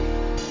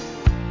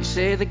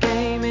say the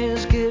game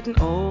is getting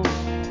old.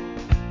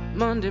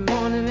 Monday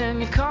morning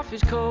and your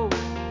coffee's cold.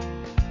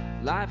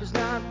 Life is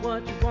not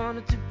what you want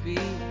it to be.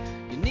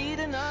 You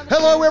need another.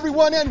 Hello,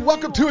 everyone, and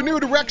welcome to A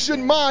New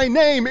Direction. My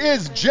name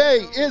is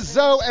Jay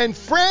Izzo, and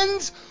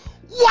friends,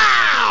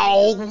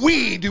 wow,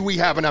 do we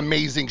have an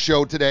amazing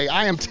show today.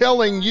 I am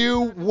telling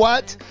you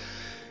what,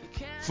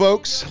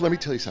 folks, let me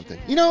tell you something.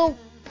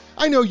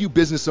 I know you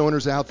business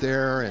owners out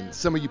there and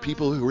some of you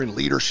people who are in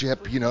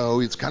leadership,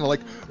 it's kind of like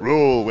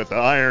rule with the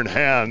iron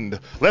hand.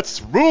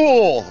 Let's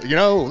rule,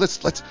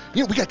 let's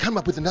we got to come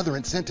up with another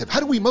incentive. How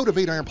do we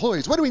motivate our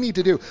employees? What do we need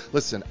to do?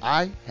 Listen,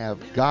 I have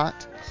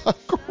got a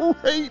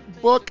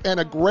great book and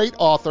a great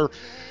author.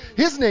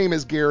 His name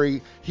is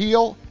Gary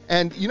Heil,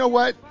 and you know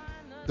what?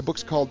 The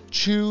book's called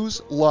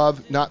Choose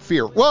Love, Not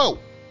Fear. Whoa,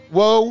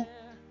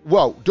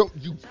 don't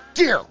you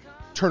dare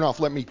turn off.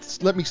 Let me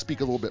speak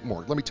a little bit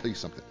more. Let me tell you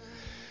something.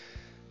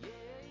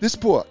 This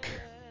book,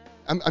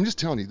 I'm just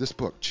telling you, this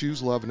book,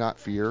 Choose Love, Not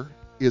Fear,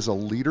 is a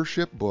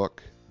leadership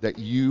book that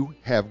you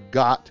have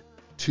got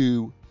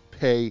to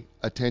pay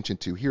attention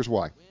to. Here's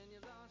why.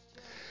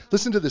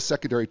 Listen to the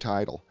secondary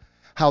title,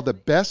 How the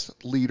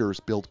Best Leaders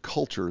Build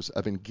Cultures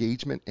of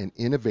Engagement and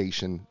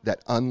Innovation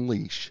That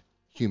Unleash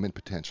Human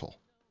Potential.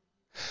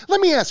 Let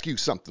me ask you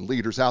something,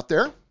 leaders out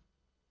there.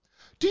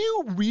 Do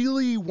you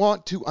really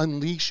want to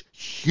unleash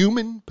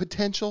human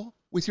potential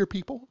with your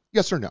people?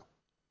 Yes or no?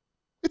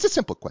 It's a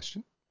simple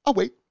question. I'll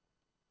wait.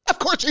 Of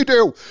course you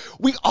do.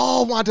 We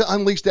all want to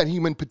unleash that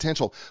human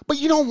potential. But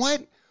you know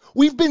what?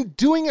 We've been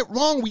doing it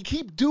wrong. We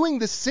keep doing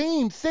the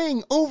same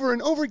thing over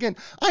and over again.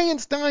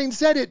 Einstein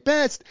said it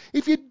best.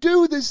 If you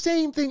do the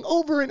same thing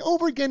over and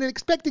over again and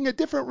expecting a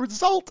different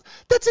result,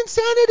 that's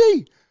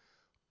insanity.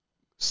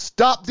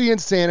 Stop the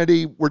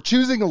insanity. We're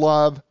choosing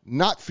love,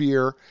 not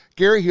fear.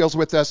 Gary Heil's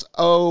with us.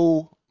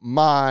 Oh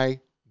my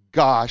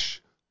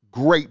gosh.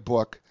 Great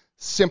book.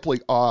 Simply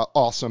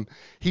awesome.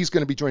 He's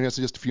going to be joining us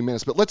in just a few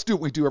minutes, but let's do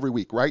what we do every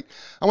week, right?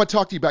 I want to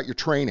talk to you about your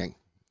training,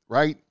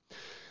 right?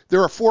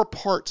 There are 4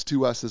 parts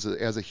to us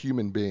as a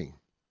human being,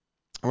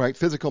 all right?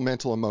 Physical,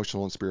 mental,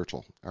 emotional, and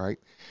spiritual, all right?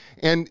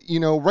 And,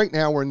 right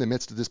now we're in the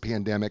midst of this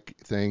pandemic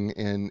thing,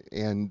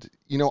 and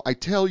I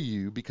tell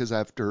you because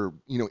after,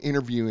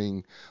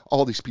 interviewing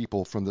all these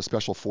people from the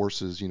Special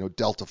Forces,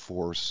 Delta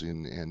Force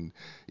and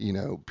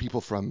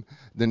people from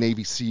the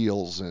Navy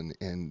SEALs and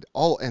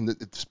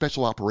the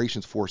Special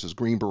Operations Forces,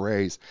 Green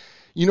Berets,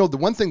 the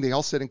one thing they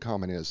all said in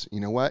common is, you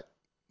know what?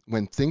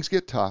 When things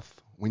get tough,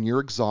 when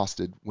you're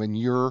exhausted, when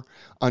you're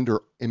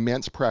under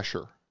immense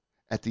pressure,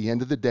 at the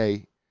end of the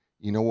day,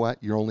 you know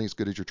what? You're only as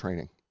good as your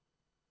training.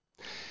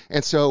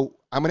 And so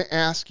I'm going to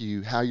ask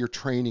you how your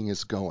training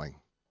is going,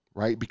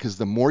 right? Because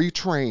the more you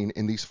train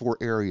in these 4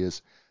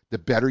 areas, the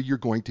better you're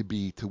going to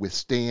be to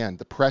withstand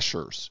the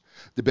pressures,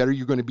 the better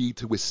you're going to be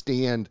to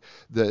withstand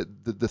the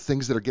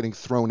things that are getting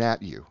thrown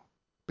at you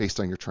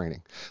based on your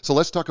training. So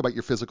let's talk about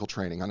your physical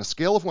training. On a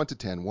scale of 1 to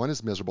 10, 1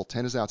 is miserable,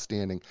 10 is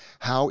outstanding.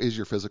 How is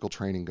your physical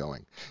training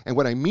going? And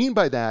what I mean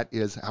by that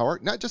is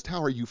not just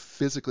how are you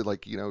physically,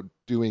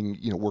 doing,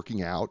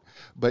 working out,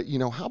 but,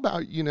 how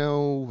about,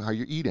 how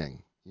you're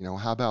eating?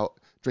 How about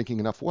drinking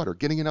enough water,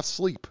 getting enough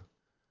sleep,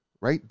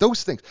 right?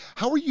 Those things.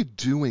 How are you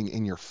doing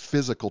in your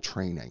physical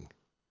training,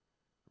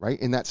 right?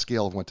 In that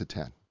scale of 1 to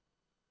 10,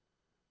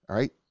 all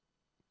right?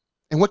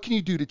 And what can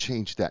you do to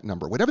change that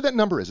number? Whatever that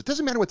number is, it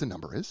doesn't matter what the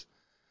number is.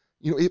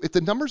 If the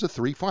number's a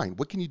 3, fine.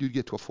 What can you do to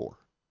get to a 4,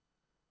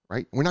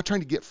 right? We're not trying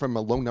to get from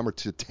a low number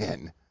to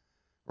 10,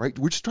 right?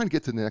 We're just trying to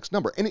get to the next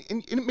number. And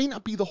it may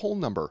not be the whole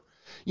number.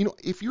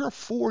 If you're a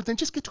 4, then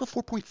just get to a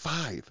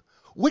 4.5.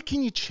 What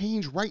can you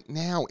change right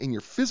now in your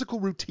physical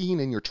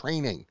routine and your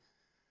training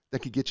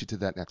that could get you to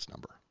that next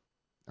number?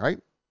 All right?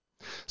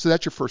 So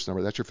that's your first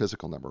number. That's your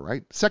physical number,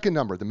 right? Second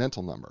number, the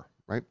mental number,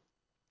 right?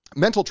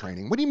 Mental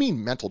training. What do you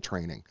mean mental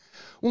training?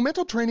 Well,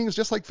 mental training is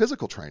just like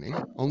physical training,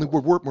 only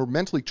we're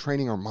mentally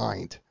training our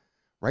mind,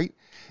 right?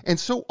 And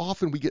so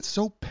often we get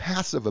so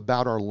passive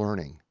about our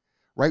learning,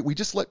 right? We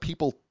just let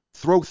people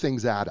throw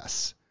things at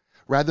us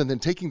rather than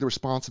taking the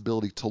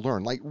responsibility to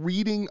learn. Like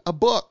reading a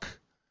book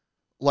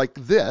like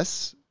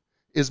this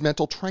is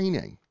mental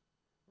training,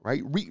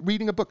 right?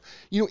 Reading a book,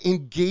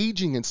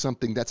 engaging in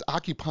something that's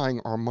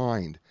occupying our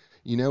mind,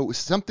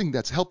 something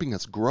that's helping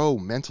us grow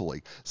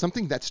mentally,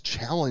 something that's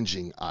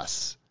challenging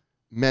us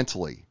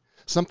mentally,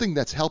 something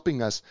that's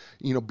helping us,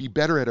 be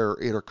better at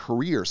our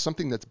career,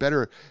 something that's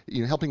better,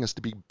 helping us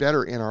to be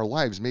better in our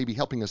lives, maybe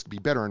helping us to be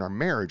better in our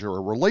marriage or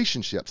our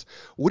relationships.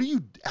 What are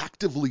you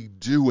actively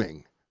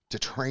doing to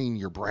train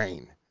your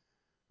brain,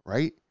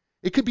 right?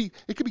 It could be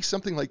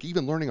something like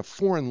even learning a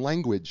foreign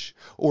language,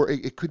 or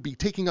it could be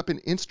taking up an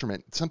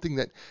instrument, something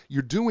that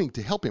you're doing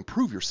to help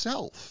improve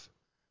yourself.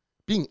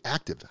 Being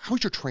active.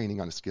 How's your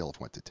training on a scale of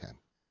 1 to 10?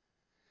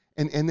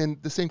 And then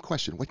the same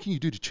question, what can you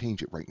do to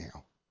change it right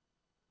now?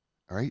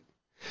 All right?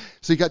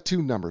 So you got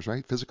 2 numbers,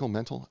 right? Physical,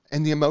 mental,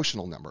 and the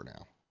emotional number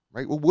now,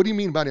 right? Well, what do you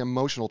mean by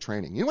emotional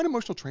training? You know what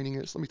emotional training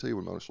is? Let me tell you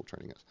what emotional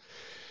training is.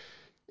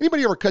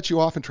 Anybody ever cut you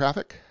off in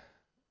traffic?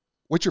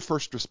 What's your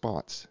first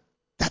response?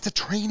 That's a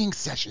training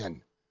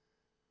session.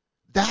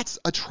 That's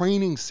a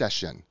training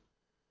session.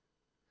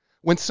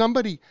 When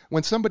somebody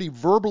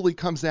verbally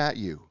comes at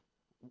you,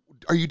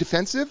 are you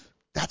defensive?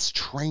 That's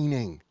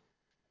training.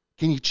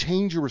 Can you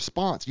change your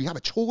response? You have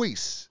a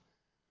choice.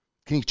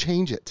 Can you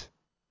change it?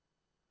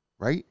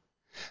 Right?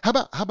 How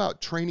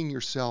about training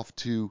yourself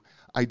to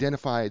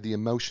identify the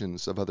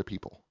emotions of other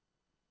people,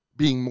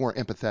 being more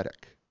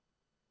empathetic,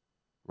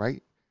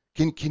 right?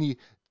 Can you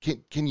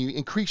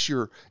increase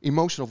your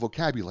emotional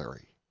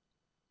vocabulary,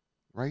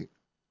 right?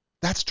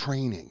 That's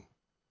training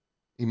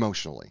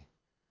emotionally.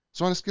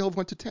 So on a scale of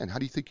 1 to 10, how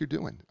do you think you're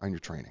doing on your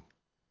training?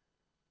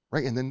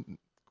 Right? And then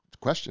the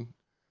question,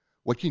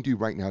 what can you do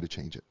right now to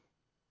change it?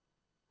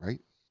 Right?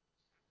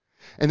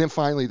 And then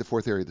finally, the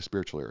fourth area, the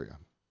spiritual area.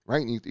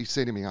 Right? And you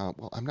say to me, oh,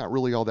 well, I'm not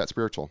really all that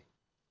spiritual.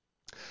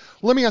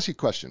 Well, let me ask you a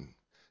question.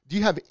 Do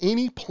you have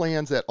any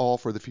plans at all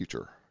for the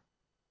future?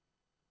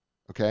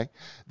 Okay.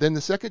 Then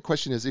the second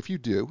question is, if you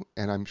do,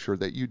 and I'm sure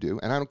that you do,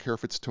 and I don't care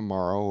if it's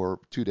tomorrow or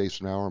 2 days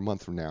from now or a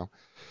month from now,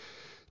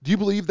 do you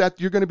believe that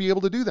you're going to be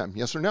able to do them?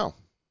 Yes or no?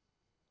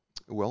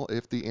 Well,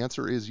 if the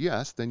answer is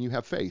yes, then you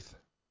have faith.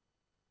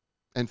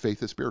 And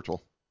faith is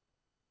spiritual.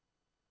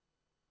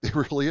 It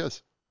really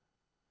is.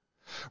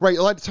 Right,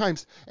 a lot of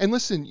times, and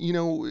listen,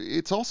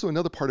 it's also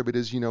another part of it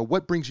is,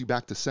 what brings you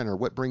back to center?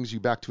 What brings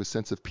you back to a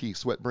sense of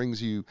peace? What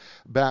brings you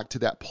back to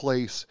that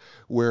place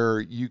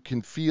where you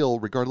can feel,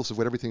 regardless of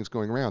what everything's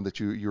going around, that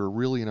you're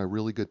really in a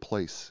really good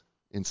place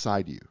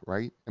inside you,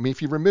 right? I mean,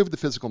 if you remove the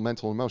physical,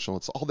 mental, emotional,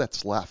 it's all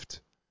that's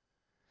left.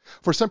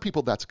 For some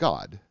people, that's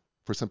God.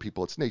 For some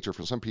people, it's nature.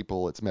 For some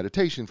people, it's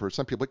meditation. For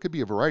some people, it could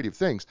be a variety of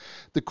things.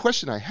 The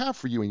question I have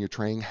for you in your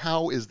training,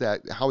 how is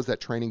that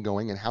training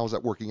going, and how is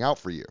that working out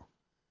for you?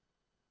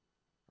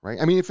 Right?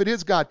 I mean, if it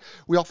is God,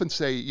 we often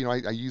say,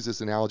 I use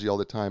this analogy all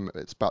the time.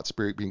 It's about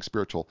spirit being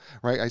spiritual,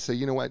 right? I say,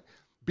 you know what?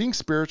 Being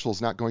spiritual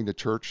is not going to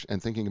church and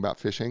thinking about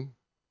fishing.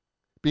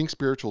 Being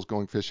spiritual is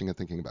going fishing and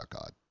thinking about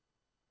God.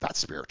 That's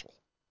spiritual,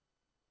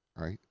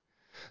 right?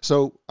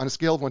 So on a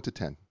scale of 1 to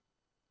 10,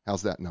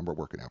 how's that number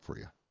working out for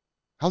you?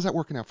 How's that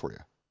working out for you,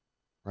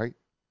 right?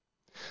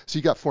 So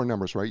you got 4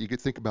 numbers, right? You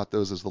could think about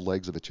those as the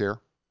legs of a chair.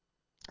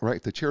 Right,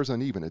 if the chair is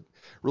uneven, it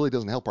really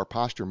doesn't help our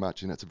posture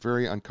much, and it's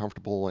very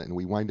uncomfortable. And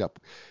we wind up,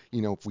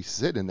 if we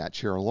sit in that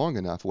chair long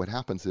enough, what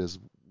happens is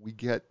we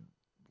get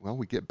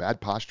bad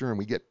posture and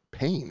we get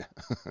pain.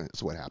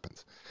 Is what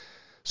happens.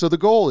 So the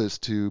goal is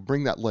to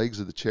bring that legs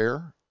of the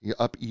chair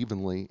up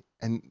evenly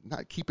and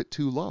not keep it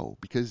too low,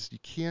 because you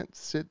can't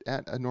sit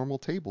at a normal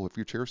table if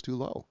your chair is too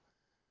low.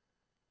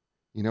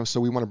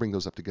 So we want to bring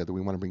those up together.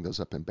 We want to bring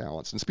those up in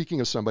balance. And speaking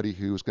of somebody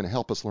who's going to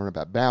help us learn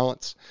about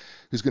balance,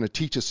 who's going to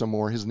teach us some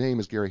more, his name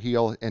is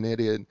Heil, and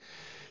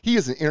he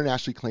is an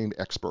internationally acclaimed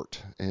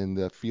expert in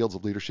the fields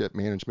of leadership,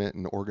 management,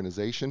 and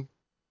organization.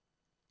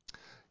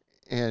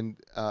 And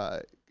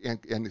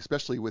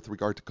especially with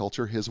regard to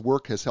culture, his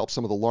work has helped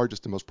some of the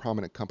largest and most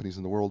prominent companies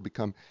in the world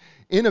become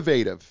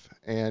innovative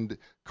and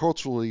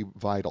culturally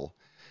vital.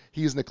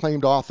 He is an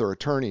acclaimed author,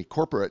 attorney,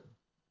 corporate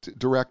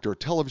director,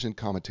 television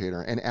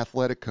commentator, and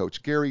athletic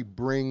coach. Gary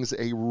brings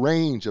a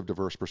range of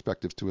diverse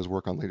perspectives to his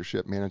work on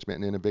leadership, management,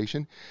 and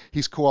innovation.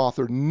 He's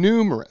co-authored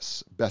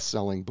numerous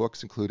best-selling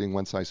books, including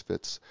One Size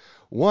Fits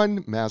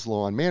One,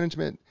 Maslow on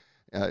Management,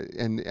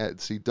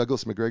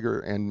 Douglas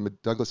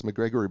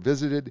McGregor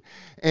Revisited,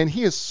 and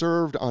he has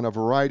served on a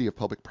variety of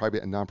public,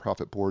 private, and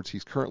nonprofit boards.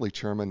 He's currently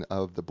chairman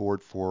of the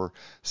board for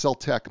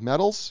Celtec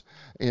Metals.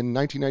 In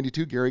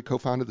 1992, Gary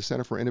co-founded the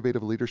Center for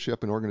Innovative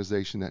Leadership, an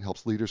organization that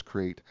helps leaders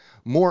create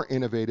more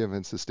innovative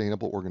and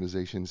sustainable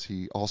organizations.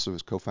 He also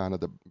has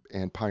co-founded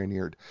and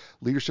pioneered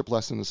Leadership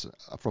Lessons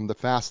from the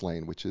Fast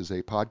Lane, which is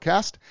a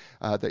podcast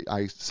that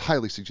I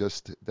highly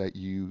suggest that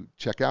you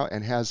check out,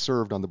 and has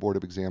served on the board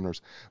of examiners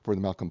for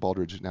the Malcolm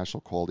Baldrige National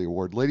Quality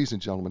Award. Ladies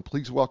and gentlemen,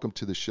 please welcome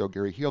to the show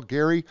Gary Heil.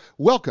 Gary,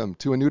 welcome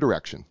to A New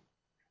Direction.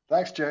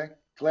 Thanks, Jay.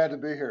 Glad to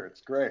be here.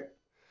 It's great.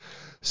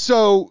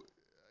 So,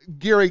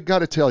 Gary, got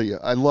to tell you,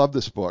 I love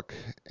this book,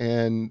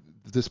 and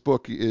this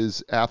book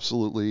is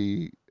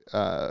absolutely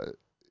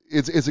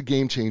it's a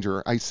game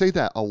changer. I say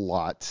that a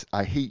lot.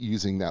 I hate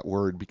using that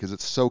word because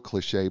it's so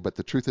cliche, but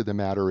the truth of the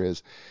matter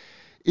is,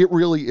 it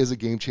really is a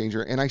game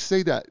changer. And I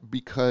say that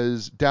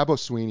because Dabo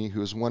Swinney,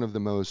 who is one of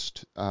the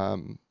most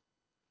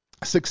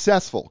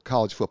successful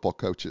college football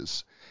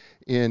coaches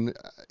in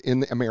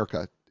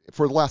America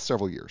for the last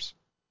several years,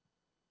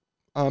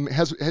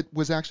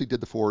 was actually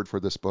did the foreword for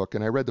this book,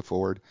 and I read the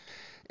foreword,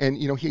 and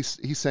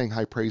he's saying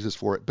high praises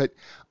for it. But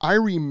I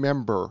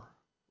remember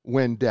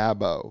when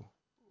Dabo,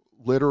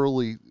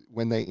 literally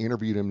when they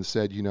interviewed him,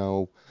 said,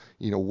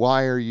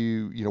 why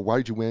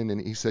did you win? And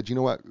he said, you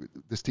know what,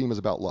 this team is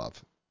about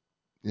love.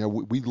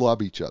 We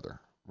love each other,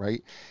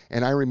 right?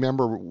 And I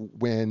remember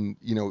when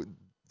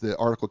the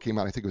article came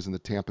out, I think it was in the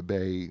Tampa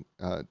Bay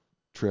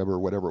Trib or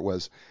whatever it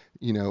was,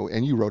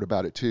 and you wrote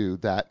about it too,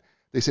 that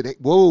they said, hey,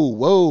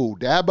 whoa,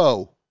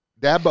 Dabo,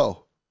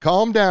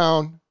 calm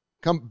down,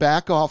 come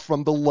back off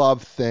from the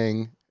love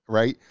thing,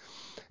 right?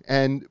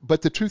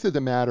 But the truth of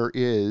the matter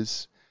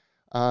is,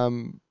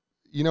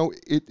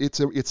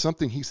 it's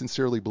something he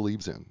sincerely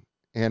believes in.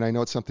 and I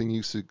know it's something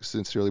you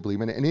sincerely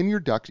believe in. And in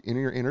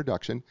your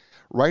introduction,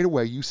 right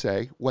away you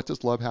say, "What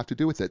does love have to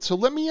do with it?" So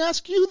let me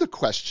ask you the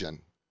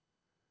question,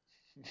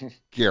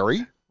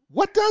 Gary.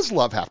 What does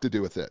love have to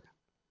do with it?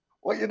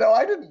 Well,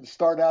 I didn't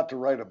start out to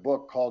write a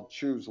book called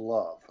Choose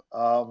Love.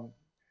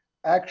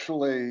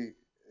 Actually,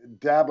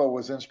 Dabo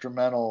was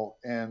instrumental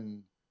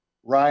in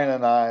Ryan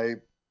and I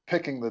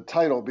picking the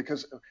title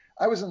because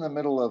I was in the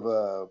middle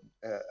of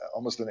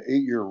almost an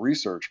 8-year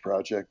research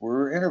project where we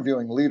were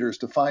interviewing leaders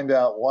to find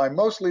out why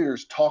most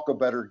leaders talk a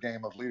better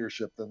game of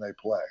leadership than they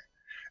play.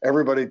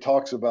 Everybody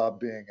talks about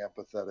being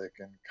empathetic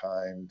and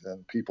kind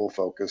and people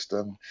focused,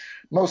 and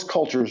most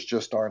cultures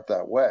just aren't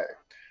that way.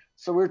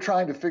 So we were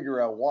trying to figure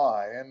out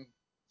why. And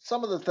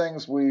some of the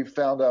things we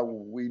found out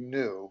we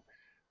knew.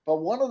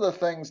 But one of the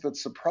things that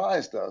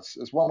surprised us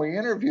is when we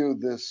interviewed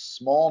this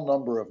small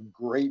number of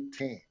great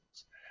teams,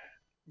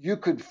 you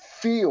could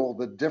feel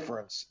the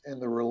difference in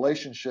the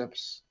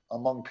relationships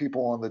among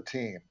people on the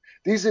team.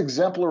 These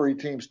exemplary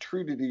teams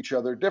treated each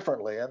other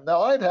differently. And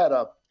now I'd had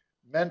a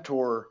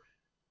mentor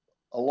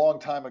a long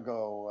time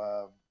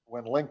ago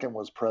when Lincoln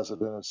was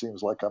president. It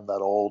seems like I'm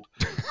that old.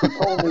 He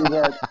told me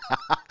that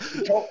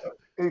he told,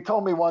 he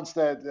told me once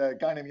that a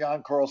guy named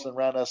Jan Carlson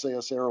ran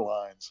SAS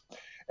Airlines,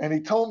 and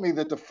he told me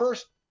that the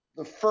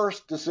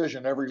first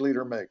decision every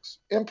leader makes,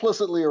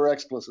 implicitly or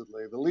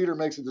explicitly, the leader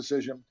makes a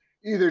decision: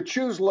 either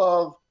choose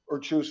love or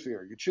choose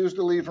fear. You choose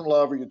to lead from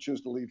love or you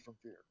choose to lead from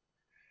fear.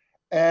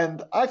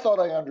 And I thought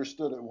I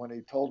understood it when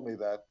he told me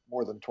that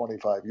more than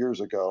 25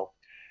 years ago,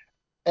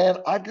 and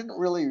I didn't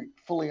really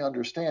fully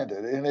understand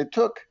it. And it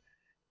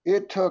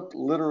took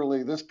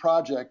literally this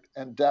project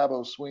and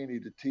Dabo Sweeney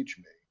to teach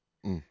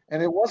me. Mm.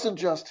 And it wasn't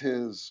just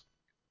his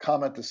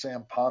comment to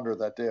Sam Ponder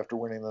that day after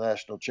winning the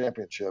national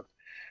championship.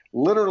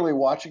 Literally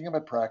watching him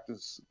at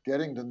practice,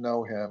 getting to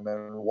know him,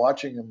 and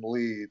watching him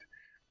lead,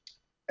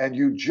 and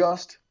you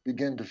just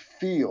begin to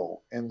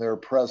feel in their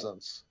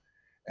presence.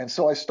 And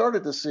so I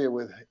started to see it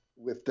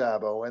with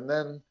Dabo, and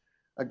then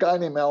a guy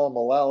named Alan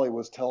Mullally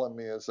was telling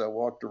me as I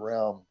walked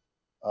around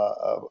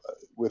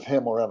with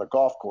him around a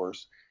golf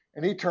course,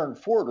 and he turned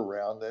Ford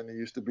around, and he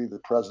used to be the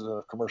president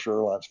of commercial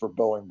airlines for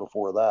Boeing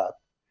before that.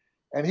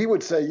 And he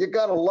would say, "You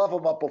got to love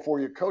them up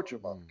before you coach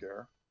them up,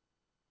 Gare."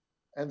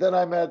 And then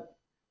I met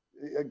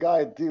a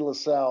guy at De La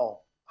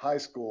Salle High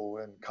School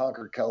in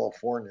Concord,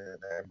 California,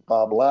 named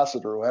Bob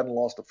Lassiter, who hadn't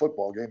lost a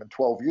football game in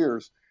 12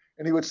 years.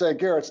 And he would say,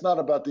 "Gare, it's not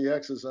about the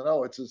X's and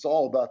O, it's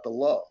all about the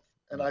love."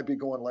 And I'd be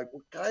going like,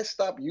 "Well, guys,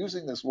 stop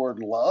using this word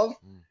love."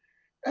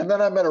 And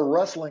then I met a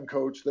wrestling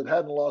coach that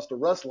hadn't lost a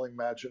wrestling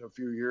match in a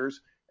few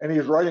years, and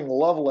he's writing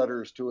love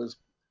letters to his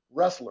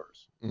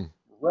wrestlers, Mm.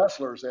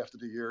 wrestlers after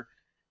the year.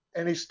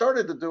 And he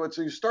started to do it.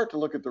 So you start to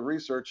look at the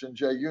research, and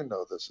Jay, you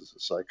know this as a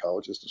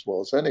psychologist as well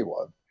as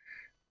anyone.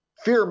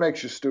 Fear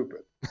makes you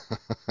stupid.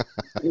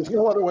 There's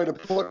no other way to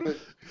put it.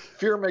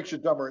 Fear makes you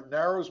dumber. It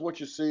narrows what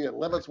you see, it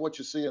limits what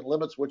you see, and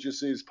limits what you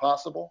see is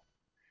possible.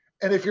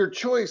 And if your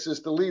choice is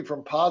to lead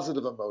from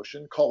positive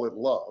emotion, call it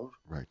love,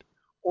 Right.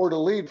 or to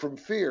lead from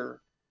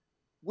fear,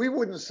 we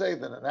wouldn't say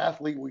that an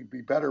athlete would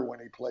be better when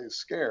he plays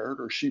scared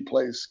or she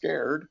plays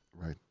scared.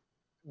 Right.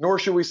 Nor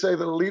should we say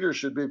that a leader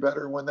should be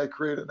better when they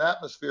create an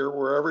atmosphere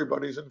where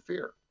everybody's in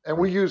fear. And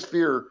we use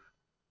fear,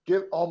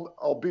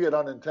 albeit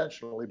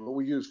unintentionally, but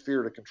we use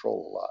fear to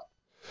control a lot.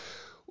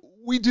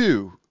 We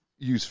do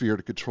use fear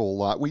to control a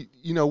lot.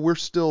 We're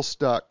still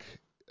stuck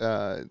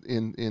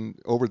in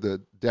over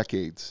the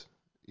decades,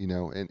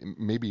 and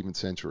maybe even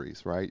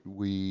centuries, right?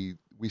 We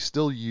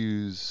still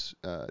use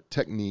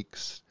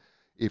techniques,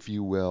 if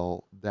you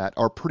will, that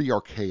are pretty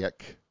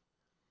archaic,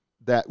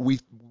 that we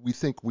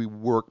think we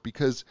work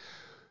because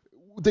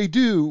they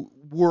do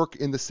work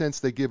in the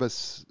sense they give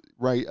us,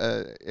 right,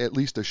 at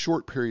least a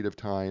short period of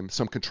time,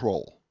 some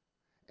control.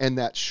 And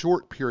that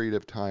short period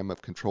of time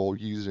of control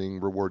using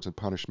rewards and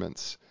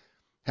punishments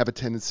have a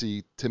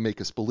tendency to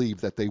make us believe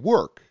that they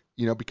work,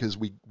 because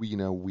we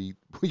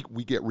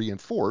get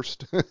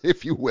reinforced,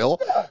 if you will,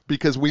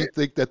 because we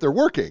think that they're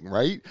working,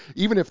 right?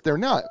 Even if they're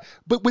not.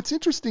 But what's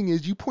interesting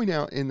is you point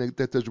out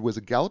that there was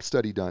a Gallup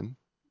study done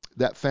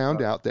that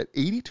found out that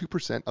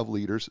 82% of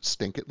leaders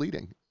stink at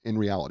leading in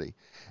reality.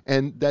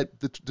 And that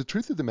the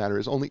truth of the matter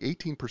is only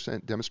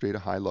 18% demonstrate a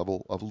high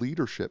level of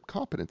leadership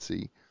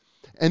competency.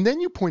 And then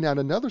you point out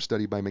another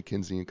study by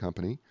McKinsey and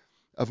Company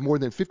of more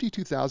than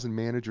 52,000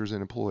 managers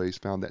and employees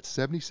found that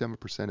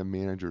 77% of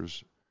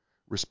managers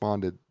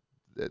responded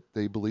that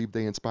they believe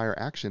they inspire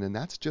action, and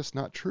that's just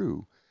not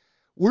true.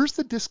 Where's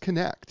the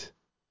disconnect?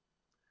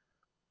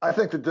 I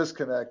think the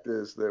disconnect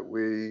is that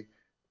we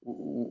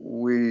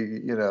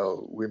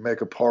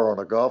make a par on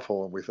a golf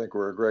hole and we think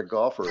we're a great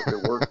golfer if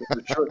it works. If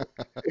it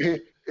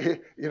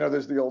should.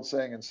 There's the old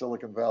saying in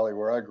Silicon Valley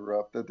where I grew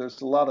up that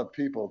there's a lot of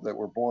people that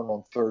were born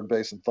on third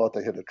base and thought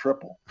they hit a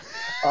triple.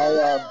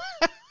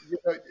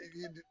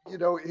 You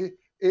know,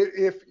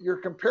 if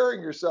you're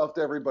comparing yourself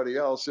to everybody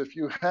else, if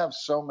you have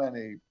so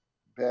many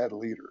bad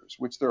leaders,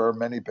 which there are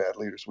many bad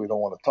leaders we don't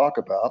want to talk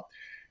about,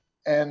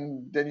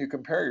 and then you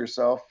compare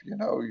yourself,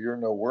 you're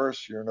no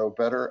worse, you're no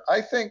better.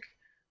 I think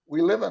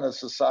we live in a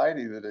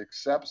society that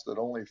accepts that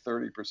only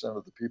 30%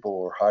 of the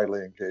people are highly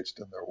engaged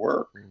in their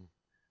work.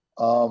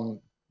 Um,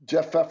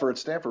 Jeff Pfeffer at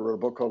Stanford wrote a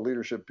book called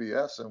Leadership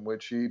BS, in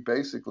which he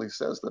basically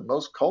says that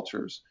most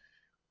cultures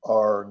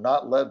are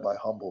not led by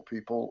humble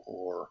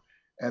people,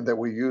 and that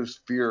we use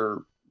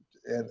fear,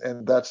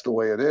 and that's the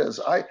way it is.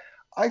 I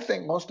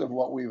think most of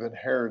what we've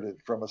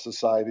inherited from a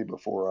society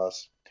before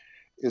us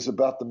is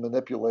about the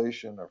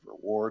manipulation of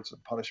rewards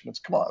and punishments.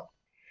 Come on.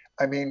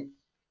 I mean,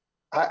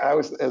 I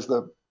was, as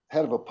the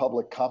head of a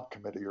public comp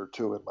committee or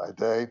two in my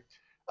day,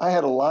 I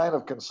had a line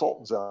of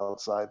consultants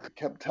outside that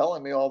kept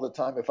telling me all the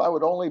time, if I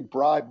would only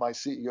bribe my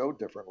CEO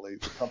differently,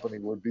 the company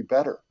would be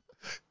better.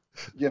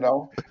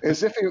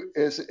 As if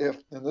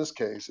in this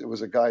case it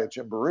was a guy at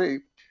Gymboree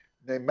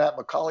named Matt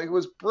McCauley who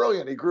was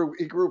brilliant. He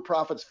grew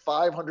profits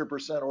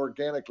 500%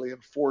 organically in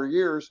 4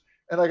 years,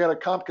 and I got a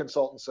comp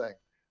consultant saying,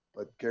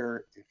 "But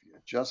Garrett, if you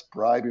just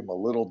bribe him a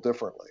little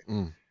differently."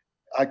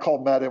 I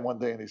called Matt in one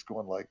day, and he's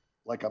going like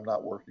I'm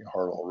not working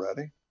hard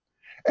already.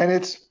 And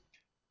it's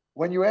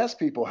when you ask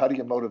people how do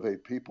you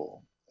motivate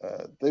people,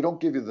 they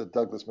don't give you the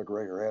Douglas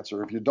McGregor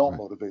answer. If you don't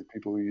motivate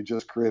people, you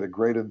just create a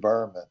great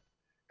environment,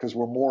 because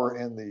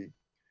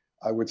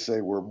I would say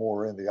we're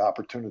more in the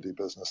opportunity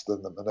business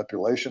than the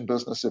manipulation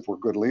business if we're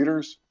good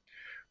leaders.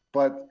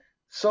 But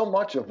so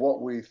much of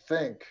what we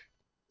think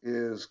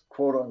is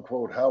quote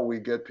unquote how we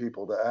get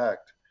people to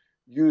act,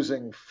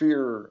 using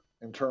fear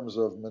in terms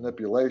of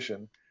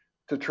manipulation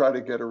to try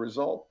to get a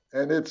result.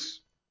 And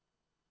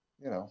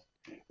you know,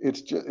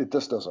 it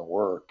just doesn't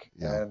work.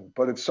 Yeah.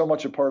 But it's so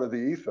much a part of the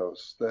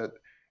ethos that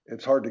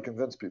it's hard to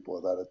convince people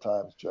of that at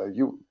times. Jay,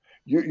 you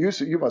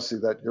must see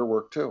that in your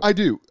work too. I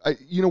do.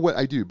 You know what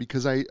I do,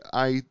 because I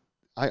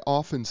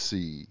often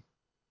see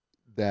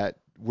that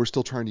we're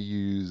still trying to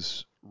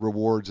use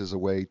rewards as a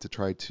way to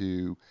try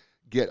to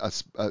get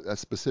a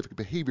specific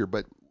behavior.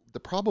 But the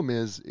problem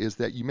is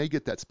that you may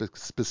get that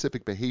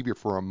specific behavior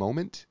for a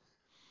moment,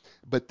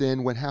 but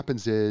then what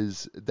happens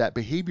is that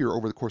behavior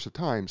over the course of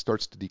time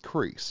starts to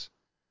decrease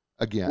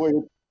again.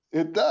 Well,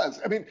 it does.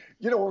 I mean,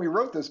 when we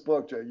wrote this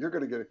book, Jay, you're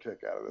going to get a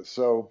kick out of this.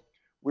 So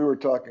we were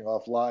talking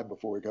offline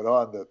before we got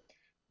on that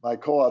my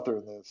co-author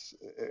in this,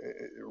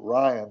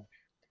 Ryan,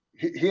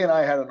 he and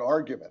I had an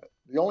argument.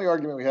 The only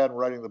argument we had in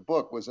writing the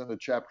book was in the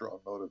chapter on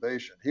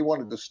motivation. He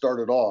wanted to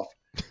start it off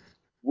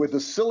with the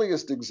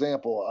silliest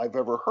example I've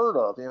ever heard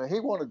of.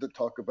 He wanted to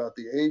talk about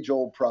the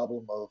age-old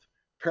problem of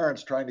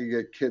parents trying to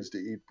get kids to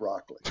eat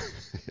broccoli.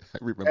 I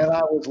remember. And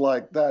I was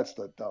like, that's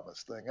the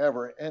dumbest thing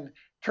ever. And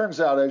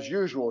turns out, as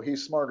usual,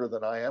 he's smarter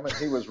than I am, and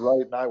he was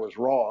right and I was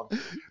wrong.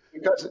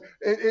 Because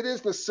it is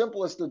the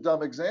simplest of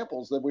dumb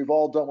examples that we've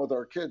all done with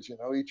our kids.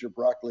 Eat your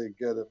broccoli,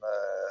 get an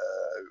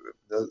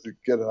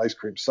ice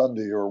cream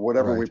sundae, or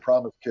whatever we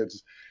promise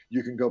kids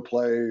you can go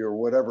play, or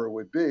whatever it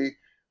would be.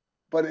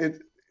 But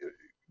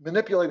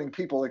manipulating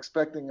people,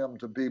 expecting them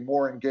to be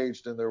more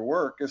engaged in their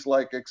work, is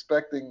like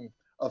expecting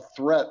a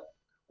threat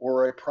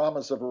or a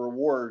promise of a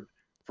reward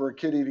for a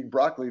kid eating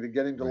broccoli to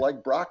get him to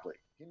like broccoli.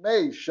 He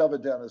may shove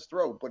it down his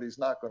throat, but he's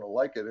not going to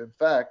like it. In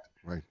fact,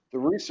 the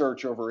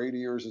research over 80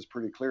 years is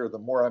pretty clear. The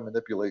more I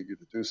manipulate you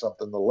to do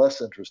something, the less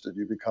interested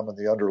you become in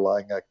the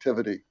underlying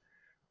activity.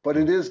 But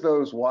it is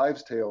those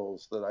wives'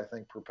 tales that I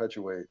think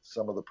perpetuate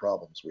some of the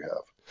problems we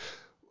have.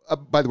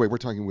 By the way, we're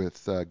talking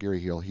with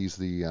Gary Heil. He's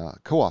the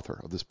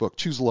co-author of this book,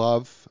 Choose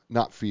Love,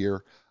 Not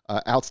Fear.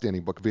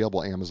 Outstanding book,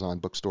 available Amazon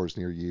bookstores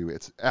near you.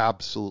 It's by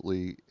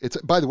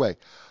the way,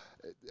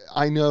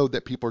 I know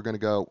that people are going to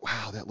go,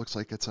 wow, that looks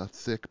like it's a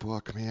thick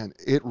book, man.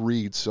 It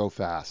reads so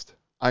fast.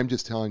 I'm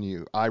just telling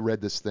you, I read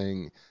this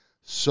thing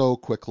so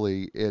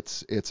quickly.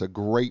 It's a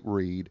great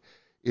read.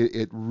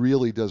 It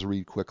really does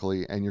read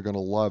quickly, and you're going to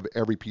love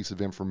every piece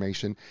of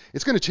information.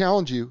 It's going to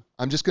challenge you.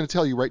 I'm just going to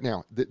tell you right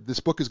now that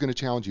this book is going to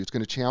challenge you. It's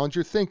going to challenge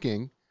your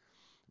thinking,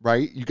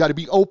 right? You got to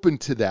be open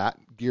to that.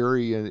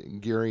 Gary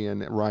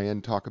and Ryan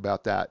talk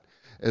about that,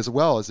 as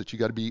well as that you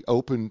got to be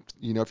open.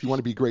 If you want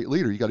to be a great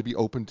leader, you got to be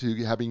open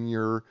to having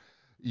your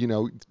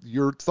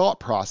thought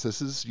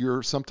processes,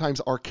 your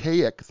sometimes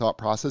archaic thought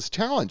process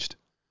challenged.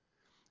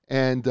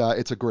 And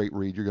it's a great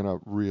read. You're going to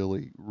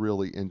really,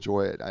 really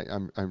enjoy it.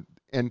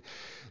 And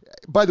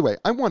by the way,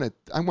 I want to.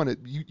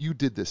 You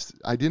did this.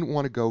 I didn't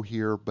want to go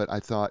here, but I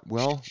thought,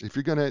 well, if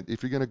you're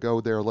gonna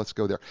go there, let's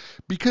go there.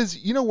 Because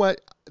you know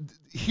what?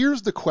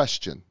 Here's the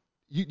question.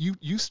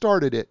 You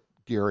started it,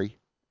 Gary.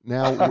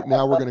 Now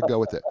we're gonna go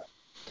with it.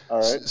 All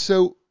right.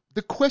 So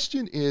the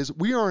question is,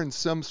 we are in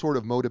some sort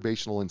of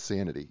motivational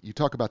insanity. You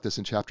talk about this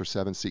in Chapter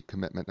 7, Seek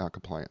Commitment, Not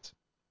Compliance.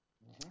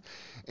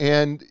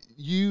 And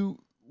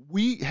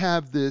we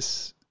have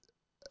this.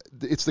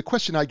 It's the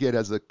question I get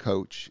as a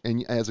coach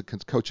and as a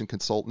coach and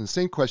consultant, the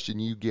same question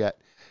you get,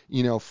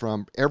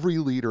 from every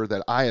leader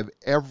that I have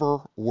ever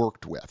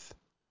worked with.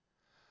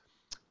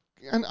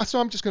 And so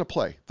I'm just going to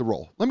play the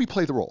role. Let me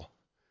play the role.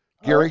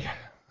 Gary,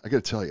 I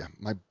got to tell you,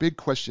 my big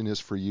question is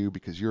for you,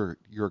 because you're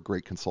a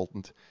great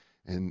consultant.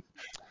 And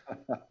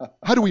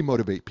how do we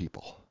motivate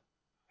people?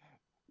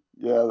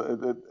 Yeah,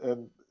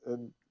 and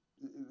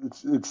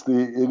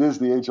it is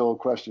the age-old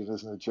question,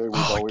 isn't it, Jay? We've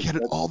Oh, I always get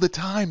it said, all the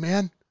time,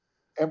 man.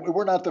 and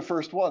we're not the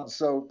first ones.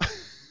 So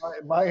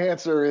my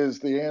answer is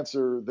the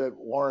answer that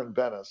Warren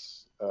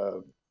Bennis,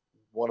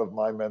 one of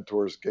my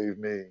mentors, gave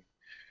me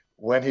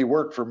when he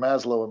worked for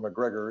Maslow and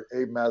McGregor.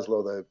 Abe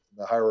Maslow,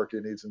 the hierarchy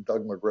of needs, and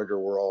Doug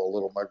McGregor were all a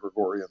little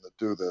McGregorian that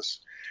do this.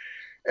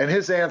 And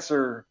his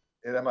answer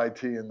at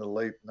MIT in the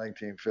late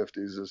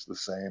 1950s is the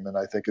same, and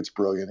I think it's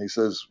brilliant. He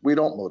says, we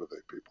don't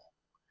motivate people.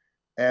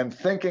 And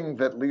thinking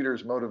that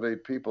leaders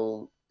motivate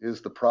people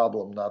is the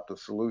problem, not the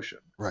solution.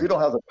 We Right.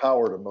 don't have the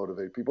power to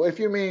motivate people. If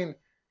you mean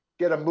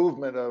get a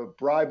movement,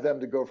 bribe them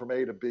to go from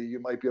A to B, you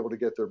might be able to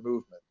get their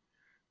movement.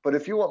 But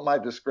if you want my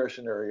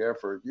discretionary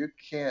effort, you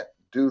can't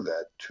do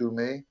that to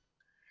me.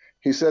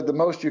 He said the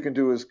most you can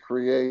do is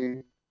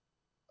create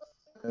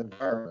an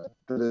environment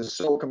that is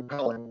so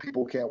compelling,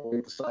 people can't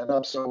wait to sign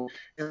up. So,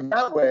 in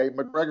that way,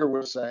 McGregor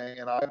was saying,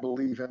 and I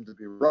believe him to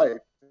be right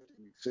 50,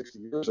 60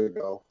 years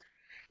ago,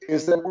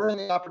 is that we're in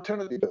the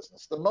opportunity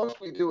business. The most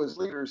we do as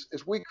leaders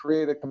is we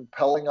create a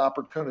compelling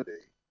opportunity.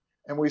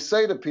 And we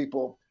say to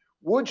people,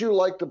 would you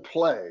like to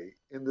play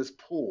in this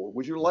pool?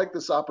 Would you like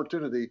this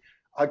opportunity?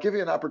 I'll give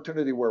you an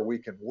opportunity where we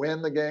can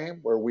win the game,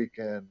 where we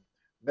can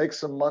make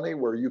some money,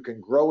 where you can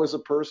grow as a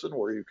person,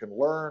 where you can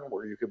learn,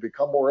 where you can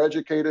become more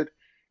educated.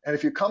 And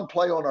if you come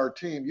play on our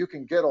team, you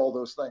can get all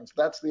those things.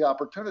 That's the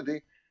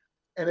opportunity.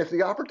 And if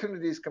the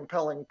opportunity is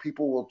compelling,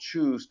 people will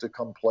choose to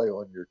come play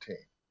on your team.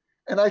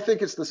 And I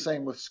think it's the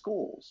same with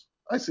schools.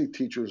 I see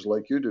teachers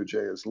like you do,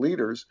 Jay, as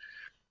leaders.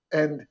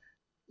 And,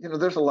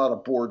 there's a lot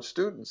of bored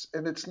students.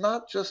 And it's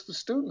not just the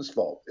student's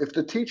fault. If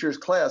the teacher's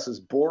class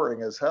is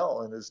boring as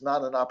hell and is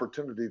not an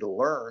opportunity to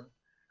learn,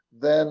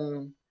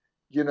 then,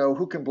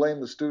 who can blame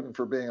the student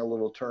for being a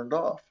little turned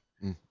off?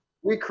 Mm.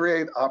 We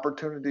create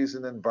opportunities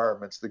and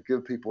environments that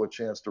give people a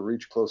chance to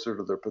reach closer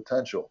to their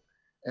potential.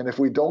 And if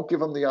we don't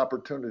give them the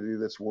opportunity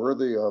that's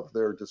worthy of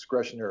their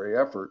discretionary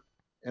effort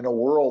in a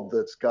world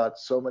that's got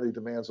so many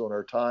demands on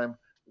our time,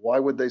 why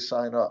would they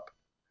sign up?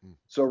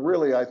 So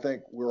really, I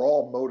think we're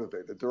all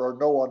motivated. There are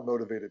no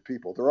unmotivated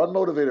people. There are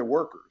unmotivated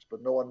workers,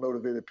 but no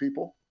unmotivated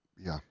people.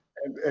 Yeah.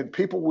 And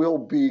people will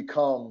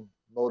become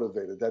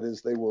motivated. That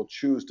is, they will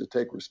choose to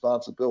take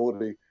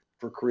responsibility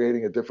for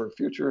creating a different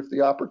future if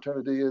the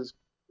opportunity is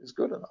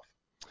good enough.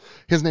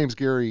 His name's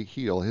Gary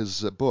Heil.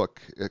 His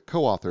book,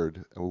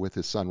 co-authored with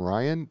his son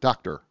Ryan,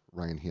 Dr.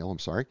 Ryan Heil, I'm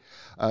sorry,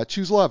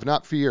 Choose Love,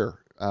 Not Fear.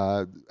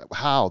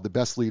 How the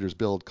best leaders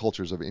build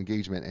cultures of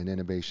engagement and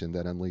innovation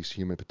that unleash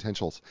human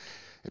potential.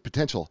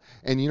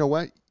 And you know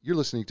what? You're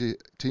listening to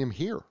him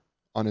here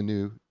on A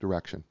New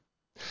Direction.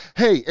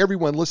 Hey,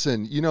 everyone,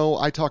 listen,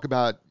 I talk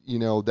about,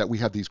 that we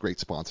have these great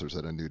sponsors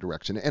at A New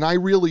Direction. And I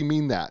really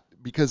mean that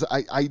because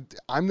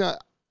I'm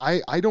not,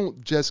 I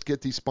don't just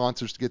get these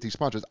sponsors to get these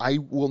sponsors. I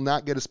will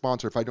not get a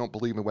sponsor if I don't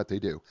believe in what they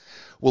do.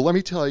 Well, let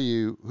me tell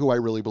you who I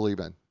really believe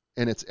in,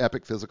 and it's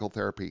Epic Physical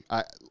Therapy.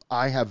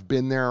 I have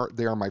been there.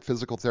 They are my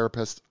physical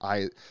therapists.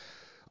 I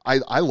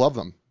love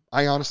them.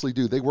 I honestly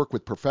do. They work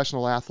with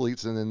professional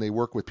athletes, and then they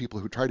work with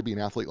people who try to be an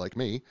athlete like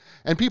me,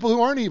 and people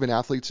who aren't even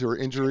athletes who are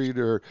injured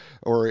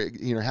or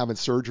having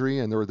surgery,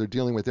 and they're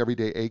dealing with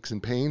everyday aches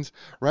and pains,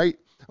 right?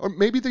 Or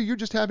maybe you're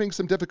just having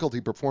some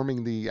difficulty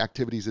performing the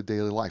activities of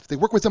daily life. They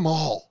work with them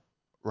all,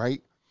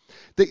 right?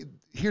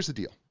 Here's the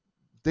deal.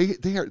 They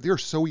are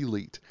so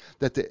elite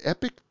that the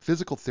Epic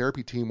Physical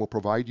Therapy team will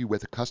provide you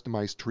with a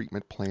customized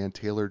treatment plan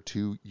tailored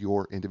to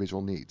your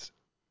individual needs.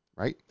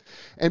 Right?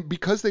 And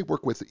because they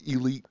work with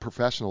elite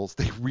professionals,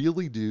 they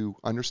really do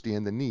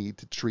understand the need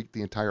to treat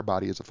the entire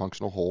body as a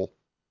functional whole,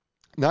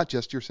 not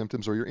just your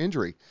symptoms or your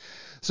injury.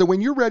 So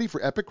when you're ready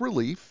for epic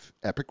relief,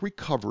 epic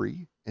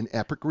recovery, and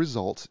epic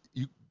results,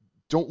 you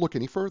don't look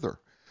any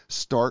further.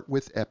 Start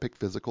with Epic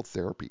Physical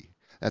Therapy.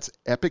 That's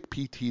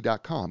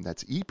epicpt.com.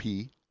 That's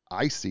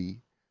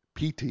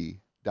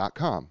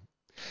EPICPT.com.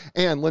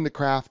 And Linda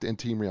Kraft and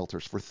Team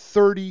Realtors. For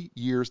 30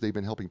 years, they've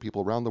been helping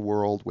people around the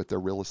world with their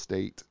real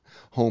estate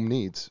home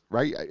needs,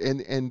 right?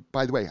 And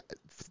by the way,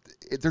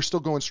 they're still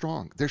going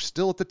strong. They're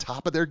still at the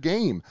top of their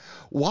game.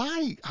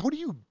 Why? How do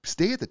you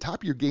stay at the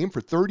top of your game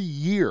for 30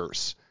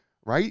 years,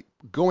 right?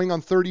 Going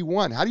on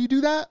 31. How do you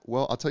do that?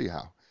 Well, I'll tell you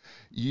how.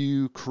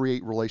 You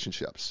create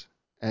relationships,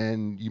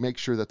 and you make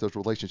sure that those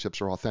relationships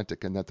are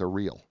authentic and that they're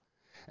real,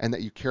 and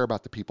that you care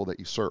about the people that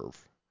you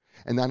serve.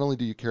 And not only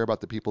do you care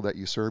about the people that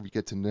you serve, you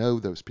get to know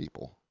those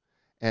people.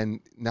 And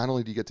not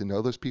only do you get to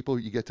know those people,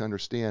 you get to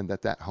understand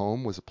that that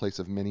home was a place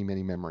of many,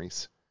 many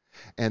memories.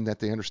 And that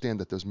they understand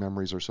that those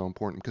memories are so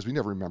important because we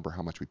never remember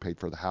how much we paid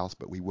for the house,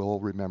 but we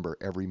will remember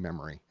every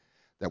memory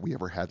that we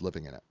ever had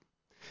living in it.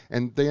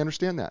 And they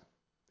understand that.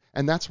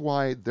 And that's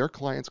why their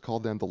clients call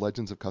them the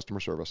legends of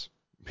customer service,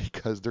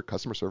 because their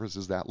customer service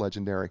is that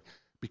legendary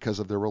because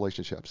of their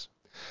relationships.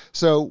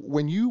 So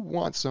when you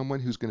want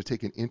someone who's going to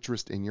take an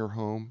interest in your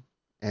home,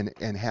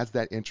 and has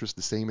that interest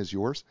the same as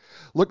yours,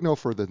 look no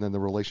further than the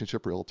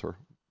relationship realtor,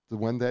 the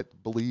one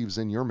that believes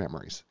in your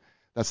memories.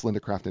 That's Linda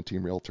Kraft and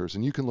Team Realtors.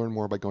 And you can learn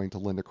more by going to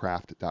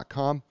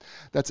lindakraft.com.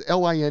 That's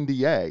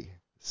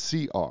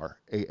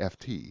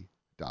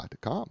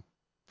LINDACRAFT.com.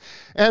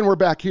 And we're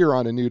back here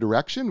on A New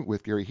Direction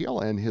with Gary Heil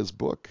and his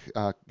book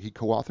he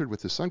co-authored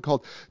with his son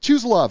called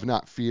Choose Love,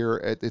 Not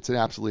Fear. It's an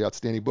absolutely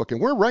outstanding book.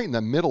 And we're right in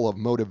the middle of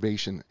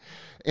motivation.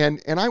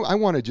 And I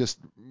want to just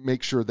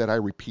make sure that I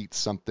repeat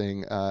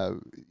something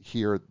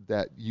here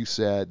that you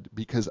said,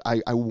 because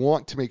I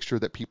want to make sure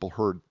that people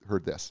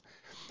heard this.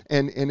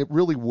 And it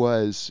really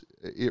was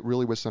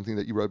something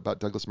that you wrote about.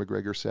 Douglas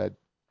McGregor said,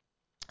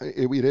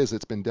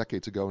 it's been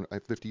decades ago,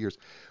 50 years.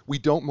 We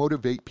don't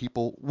motivate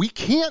people. We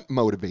can't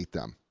motivate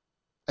them.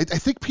 I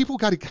think people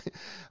got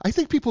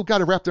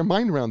to wrap their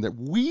mind around that.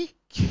 We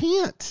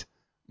can't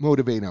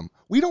motivate them.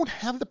 We don't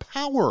have the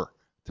power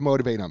to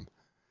motivate them,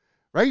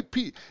 right?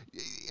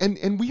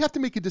 And we have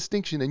to make a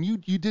distinction. And you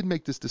did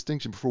make this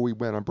distinction before we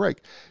went on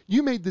break.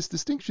 You made this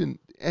distinction,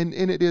 and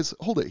it is,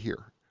 hold it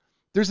here.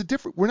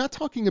 We're not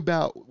talking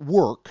about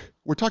work.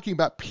 We're talking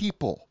about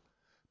people.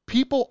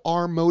 People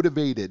are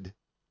motivated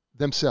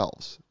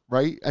themselves,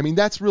 right? I mean,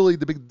 that's really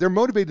they're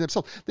motivated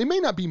themselves. They may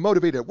not be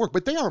motivated at work,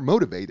 but they are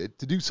motivated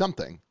to do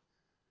something,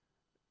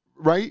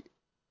 right?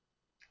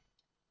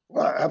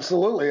 Well,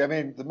 absolutely. I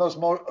mean, the most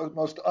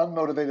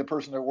unmotivated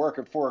person at work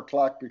at 4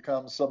 o'clock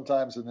becomes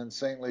sometimes an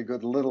insanely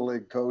good little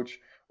league coach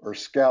or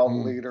scout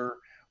Mm. leader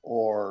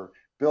or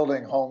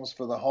building homes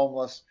for the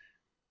homeless.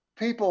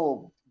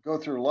 People go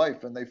through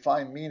life and they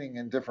find meaning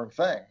in different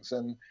things.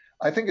 And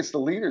I think it's the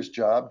leader's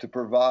job to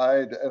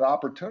provide an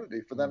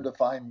opportunity for them to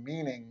find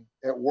meaning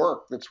at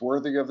work that's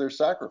worthy of their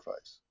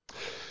sacrifice.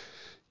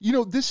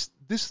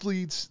 This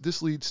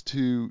leads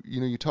to,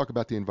 you talk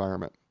about the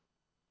environment,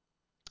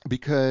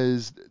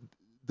 because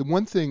the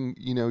one thing,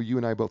 you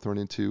and I both run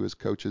into as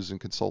coaches and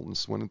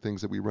consultants, one of the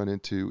things that we run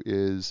into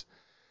is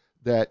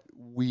that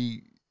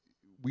we'll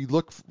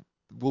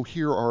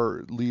hear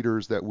our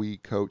leaders that we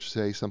coach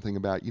say something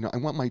about,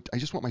 I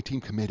just want my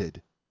team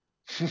committed,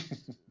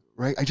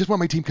 right? I just want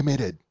my team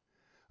committed.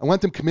 I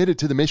want them committed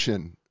to the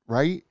mission,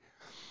 right?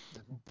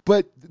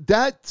 But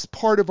that's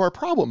part of our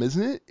problem,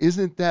 isn't it?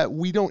 Isn't that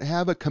we don't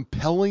have a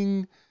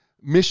compelling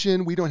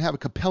mission, we don't have a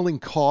compelling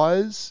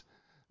cause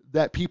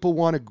that people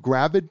want to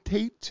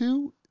gravitate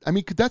to? I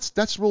mean,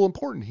 that's real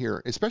important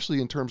here,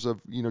 especially in terms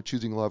of,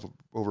 choosing love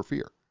over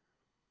fear.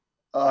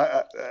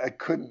 I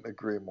couldn't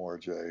agree more,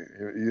 Jay.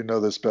 You know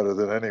this better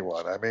than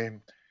anyone. I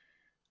mean,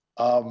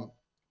 um,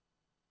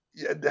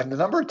 yeah, and the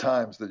number of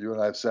times that you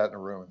and I have sat in a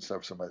room and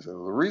somebody said,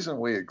 well, the reason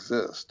we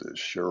exist is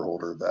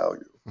shareholder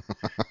value.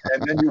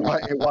 And then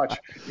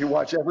you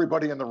watch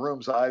everybody in the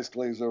room's eyes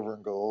glaze over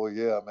and go, oh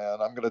yeah,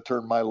 man, I'm going to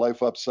turn my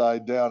life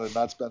upside down and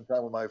not spend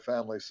time with my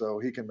family so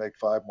he can make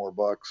 $5 more,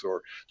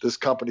 or this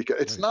company can.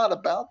 It's Right. not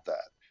about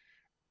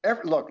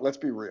that. Look, let's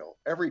be real.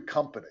 Every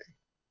company,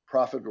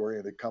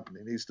 profit-oriented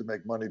company, needs to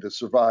make money to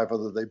survive,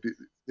 other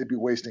they'd be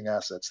wasting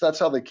assets. That's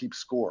how they keep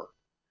score.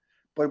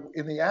 But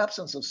in the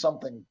absence of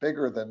something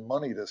bigger than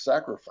money to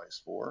sacrifice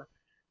for,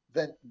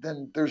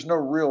 then there's no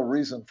real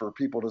reason for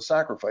people to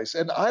sacrifice.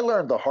 And I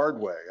learned the hard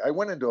way. I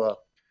went into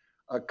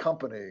a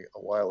company a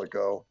while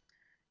ago,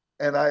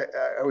 and I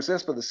was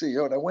asked by the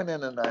CEO, and I went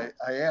in and I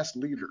asked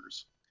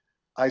leaders.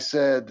 I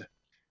said,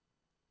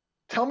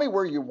 "Tell me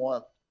where do you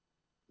want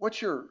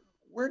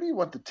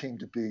the team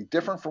to be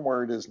different from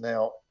where it is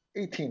now,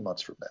 18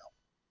 months from now?"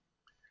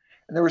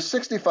 And there were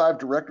 65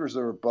 directors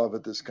or above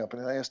at this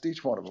company. And I asked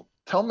each one of them,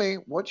 tell me,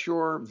 what's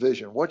your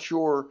vision? What's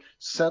your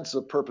sense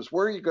of purpose?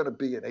 Where are you going to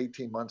be in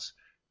 18 months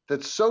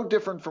that's so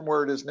different from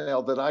where it is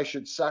now that I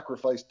should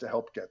sacrifice to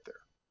help get there?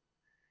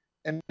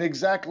 And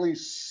exactly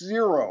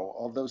zero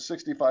of those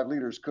 65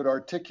 leaders could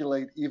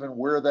articulate even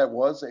where that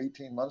was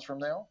 18 months from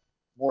now,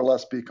 more or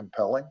less be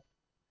compelling.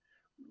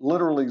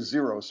 Literally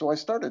zero. So I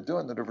started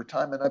doing that over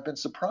time, and I've been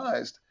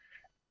surprised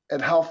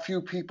at how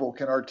few people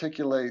can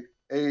articulate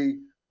a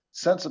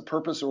sense of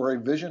purpose or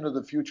a vision of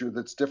the future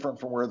that's different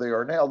from where they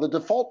are now. The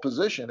default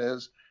position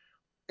is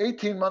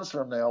 18 months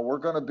from now, we're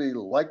going to be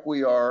like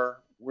we are,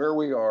 where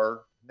we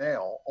are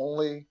now,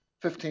 only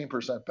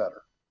 15%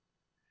 better.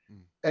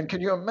 Mm. And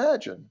can you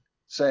imagine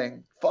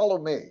saying, follow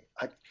me?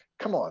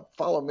 Come on,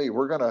 follow me.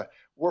 We're going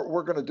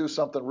to do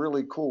something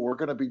really cool. We're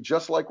going to be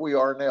just like we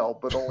are now,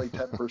 but only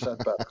 10%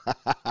 better.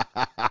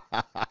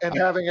 And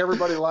having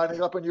everybody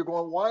lining up and you're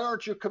going, why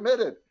aren't you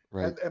committed?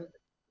 Right. And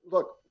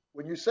look,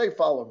 when you say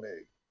follow me,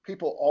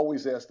 people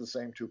always ask the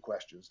same two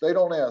questions. They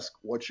don't ask,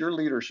 what's your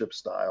leadership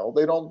style?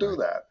 They don't do Right.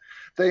 that.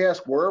 They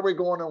ask, where are we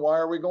going and why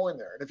are we going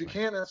there? And if you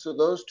can't answer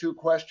those two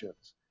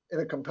questions in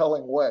a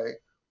compelling way,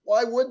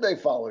 why would they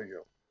follow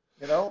you?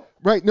 You know,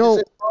 Right. you say,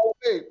 No. follow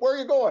me. Where are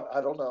you going?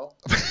 I don't know.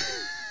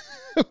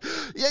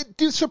 Yeah,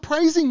 dude,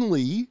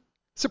 surprisingly,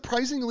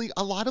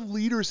 a lot of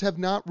leaders have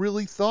not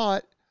really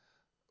thought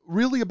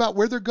really about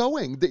where they're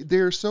going.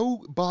 They're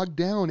so bogged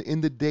down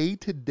in the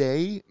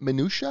day-to-day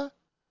minutia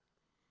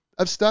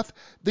of stuff.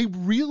 They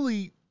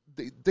really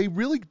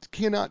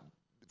cannot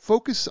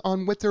focus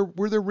on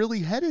where they're really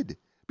headed,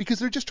 because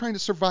they're just trying to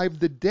survive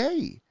the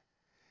day.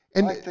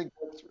 And I think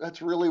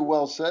that's really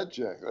well said,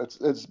 Jay.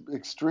 That's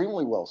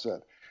extremely well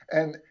said.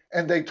 And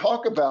they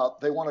talk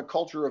about they want a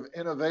culture of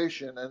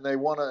innovation, and they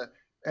want to,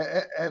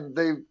 and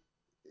they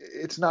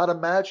it's not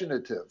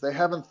imaginative. They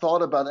haven't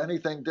thought about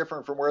anything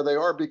different from where they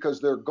are because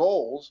their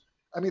goals.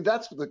 I mean,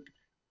 that's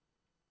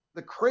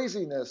the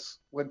craziness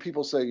when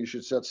people say you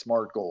should set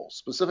SMART goals,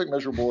 specific,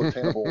 measurable,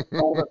 attainable,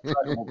 relevant,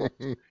 trackable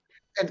goals.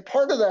 And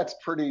part of that's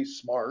pretty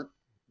smart,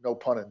 no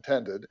pun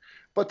intended.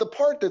 But the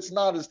part that's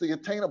not is the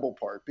attainable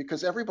part,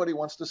 because everybody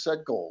wants to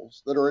set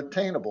goals that are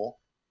attainable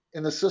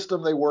in the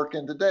system they work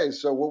in today.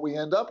 So what we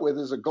end up with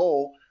is a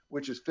goal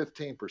which is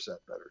 15%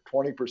 better,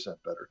 20%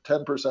 better,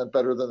 10%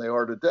 better than they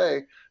are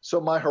today. So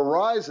my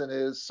horizon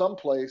is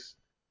someplace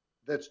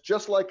that's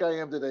just like I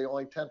am today,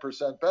 only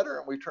 10% better.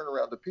 And we turn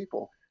around to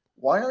people.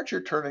 Why aren't you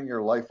turning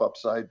your life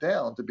upside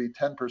down to be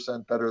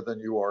 10% better than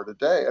you are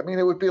today? I mean,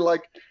 it would be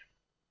like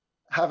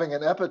having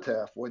an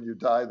epitaph when you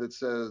die that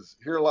says,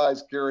 "Here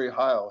lies Gary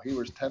Heil. He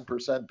was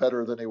 10%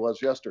 better than he was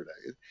yesterday."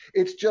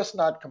 It's just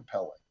not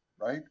compelling,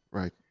 right?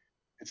 Right.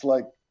 It's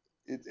like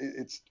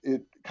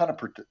it kind of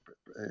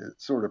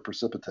it sort of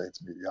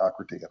precipitates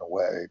mediocrity in a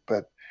way.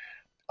 But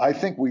I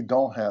think we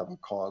don't have a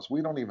cause.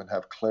 We don't even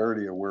have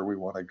clarity of where we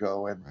want to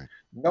go, and Right.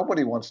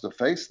 nobody wants to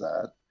face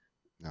that.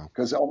 No.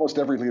 Because almost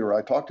every leader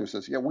I talk to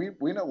says, "Yeah, we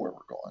know where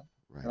we're going."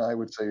 Right. And I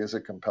would say, "Is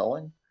it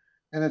compelling?"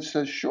 And it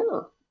says,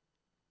 "Sure."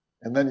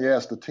 And then you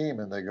ask the team,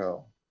 and they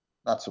go,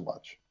 "Not so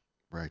much."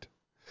 Right.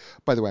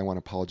 By the way, I want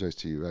to apologize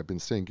to you. I've been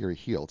saying Gary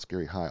Heil. It's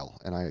Gary Heil,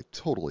 and I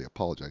totally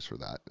apologize for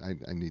that.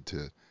 I need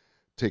to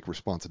take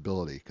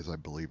responsibility because I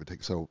believe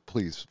it. So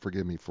please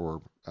forgive me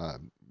for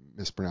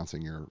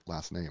mispronouncing your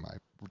last name. I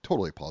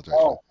totally apologize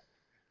for Oh,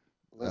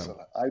 that. listen,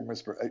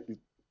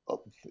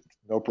 oh,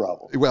 no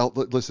problem. Well,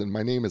 listen,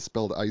 my name is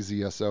spelled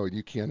Izso, and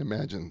you can't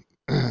imagine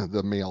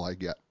the mail I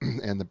get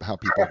and how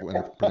people want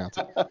to pronounce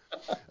it.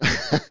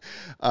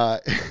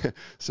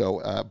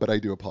 uh, but I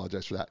do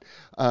apologize for that.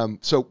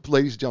 So,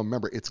 ladies and gentlemen,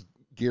 remember, it's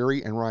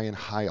Gary and Ryan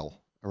Heil.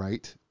 All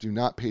right. Do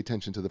not pay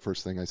attention to the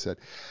first thing I said.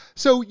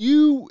 So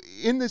you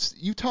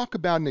talk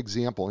about an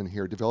example in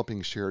here,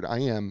 developing a shared, I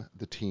am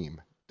the team,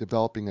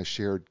 developing a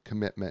shared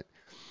commitment.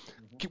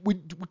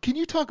 Can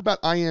you talk about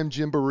I Am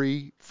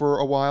Gymboree for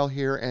a while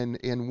here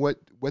and what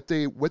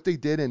they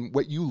did and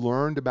what you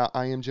learned about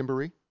I Am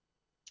Gymboree?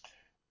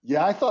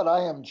 Yeah, I thought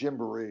I Am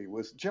Gymboree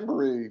was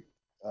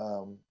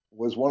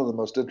one of the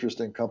most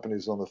interesting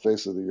companies on the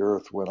face of the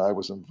earth when I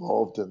was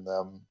involved in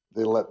them.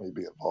 They let me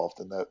be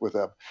involved in that with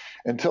them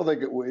until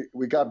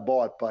we got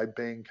bought by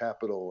Bain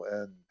Capital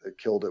and they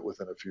killed it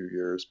within a few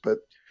years. But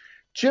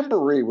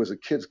Gymboree was a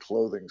kids'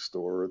 clothing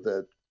store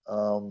that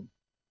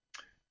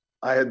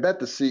I had met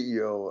the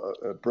CEO,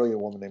 a brilliant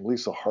woman named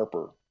Lisa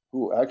Harper,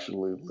 who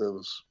actually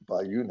lives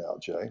by you now,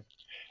 Jay,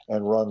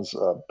 and runs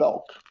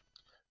Belk.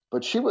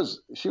 But she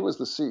was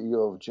the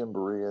CEO of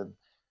Gymboree, and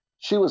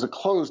she was a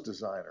clothes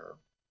designer,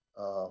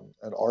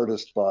 an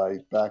artist by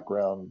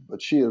background,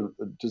 but she had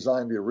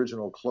designed the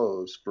original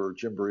clothes for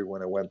Gymboree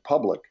when it went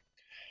public.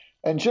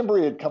 And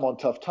Gymboree had come on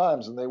tough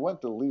times, and they went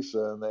to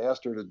Lisa and they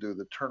asked her to do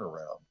the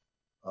turnaround.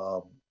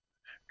 A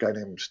guy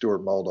named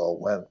Stuart Muldahl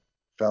went,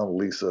 found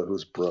Lisa,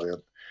 who's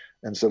brilliant,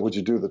 and said, "Would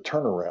you do the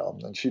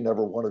turnaround?" And she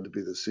never wanted to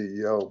be the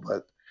CEO,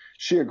 but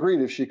she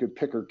agreed if she could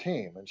pick her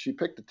team. And she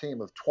picked a team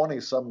of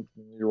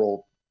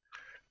 20-some-year-old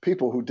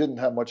people who didn't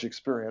have much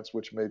experience,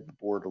 which made the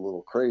board a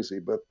little crazy.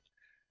 But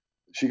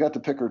she got to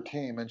pick her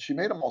team, and she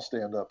made them all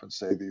stand up and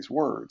say these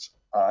words: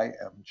 "I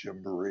am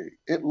Gymboree."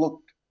 It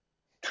looked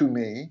to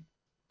me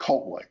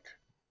cult-like.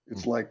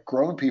 It's like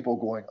grown people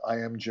going,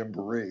 "I am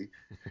Gymboree."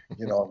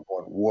 I'm going,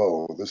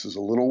 "Whoa, this is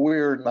a little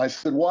weird." And I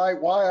said, "Why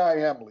I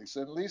am,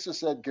 Lisa?" And Lisa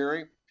said,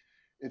 "Gary,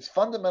 it's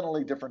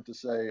fundamentally different to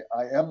say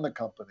I am the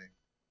company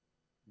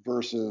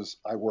versus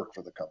I work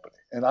for the company.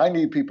 And I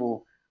need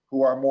people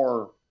who are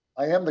more,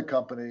 I am the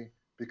company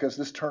because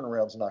this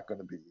turnaround's not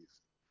going to be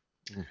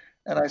easy." Mm.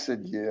 And I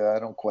said, "Yeah, I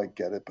don't quite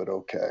get it, but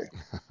okay."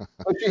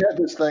 But she had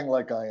this thing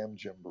like I am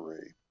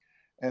Gymboree.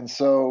 And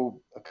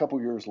so a couple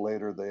years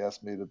later, they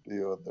asked me to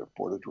be on their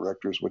board of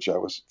directors, which I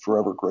was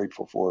forever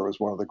grateful for. It was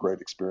one of the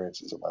great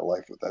experiences of my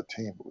life with that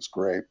team. It was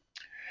great.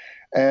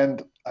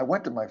 And I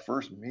went to my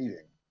first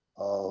meeting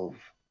of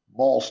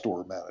mall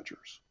store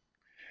managers.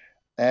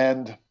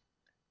 And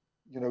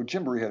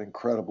Gymboree had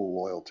incredible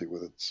loyalty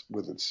with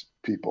its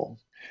people.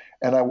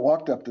 And I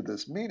walked up to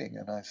this meeting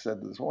and I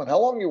said to this woman, "How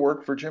long you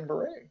work for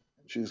Gymboree?"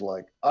 And she's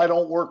like, "I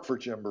don't work for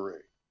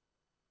Gymboree."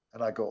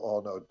 And I go,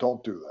 "Oh no,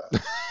 don't do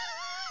that.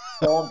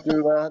 Don't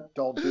do that.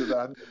 Don't do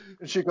that."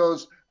 And she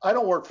goes, "I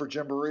don't work for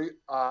Gymboree.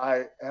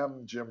 I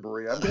am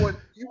Gymboree." I'm going,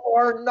 "You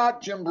are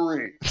not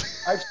Gymboree.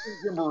 I've seen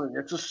Gymboree.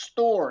 It's a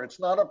store. It's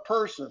not a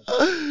person."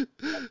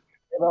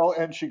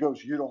 And she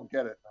goes, "You don't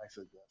get it." And I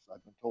said, "Yes,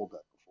 I've been told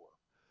that before."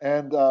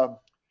 And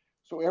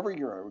so every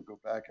year I would go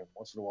back, and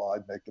once in a while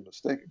I'd make the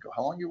mistake and go,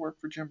 "How long you work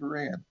for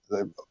Gymboree?"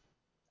 And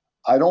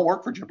I don't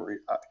work for Gymboree.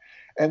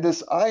 And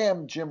this I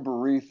am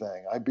Gymboree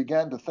thing, I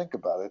began to think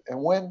about it.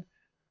 And when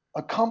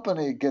a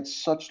company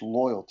gets such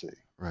loyalty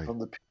Right. from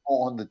the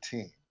people on the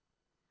team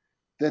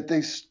that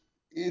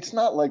it's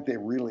not like they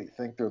really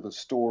think they're the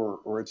store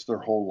or it's their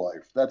whole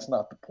life. That's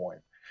not the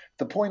point.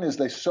 The point is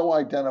they so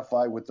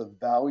identify with the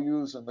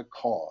values and the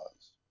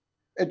cause.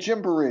 At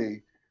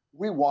Gymboree,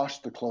 we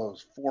washed the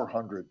clothes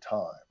 400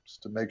 times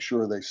to make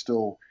sure they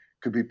still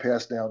could be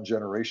passed down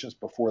generations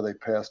before they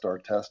passed our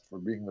test for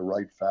being the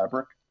right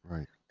fabric.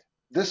 Right.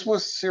 This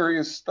was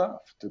serious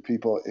stuff to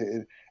people,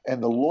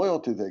 and the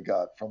loyalty they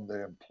got from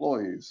the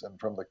employees and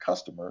from the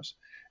customers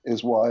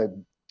is why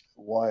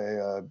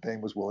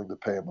Bain was willing to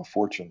pay him a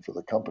fortune for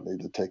the company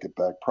to take it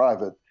back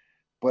private.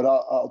 But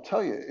I'll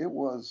tell you, it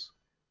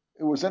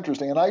was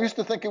interesting, and I used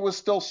to think it was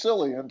still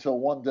silly until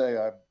one day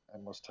I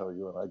must tell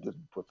you, and I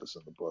didn't put this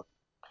in the book.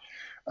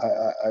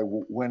 I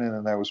went in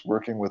and I was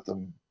working with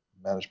the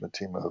management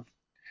team of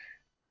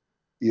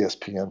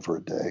ESPN for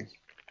a day,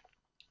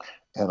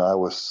 and I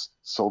was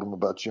sold them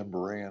about Jim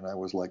Barry, and I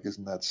was like,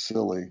 "Isn't that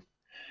silly?"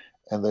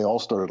 And they all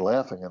started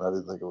laughing, and I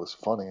didn't think it was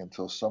funny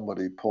until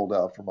somebody pulled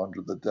out from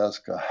under the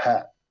desk a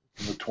hat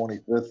from the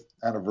 25th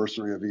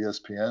anniversary of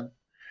ESPN,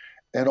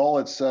 and all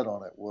it said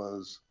on it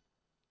was,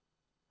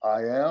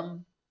 "I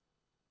am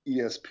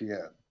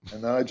ESPN."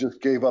 And then I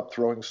just gave up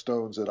throwing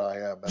stones at I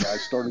am, and I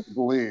started to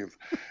believe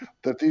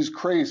that these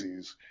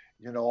crazies,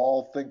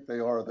 all think they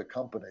are the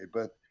company.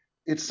 But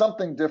it's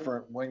something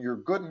different when you're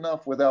good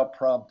enough without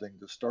prompting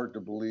to start to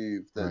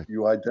believe that Right.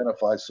 you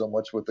identify so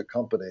much with the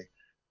company.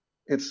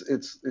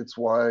 It's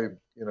why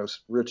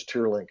Rich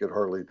Tierlink at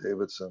Harley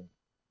Davidson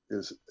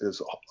is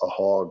a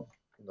hog,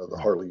 the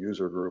Right. Harley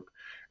user group,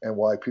 and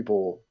why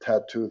people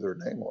tattoo their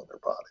name on their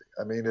body.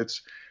 I mean,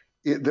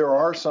 there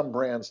are some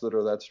brands that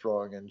are that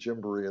strong, and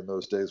Gymboree in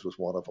those days was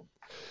one of them.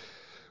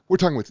 We're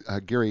talking with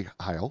Gary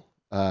Heil,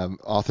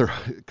 author,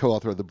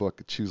 co-author of the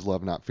book "Choose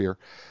Love, Not Fear."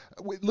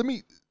 Let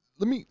me.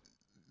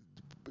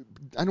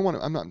 I don't want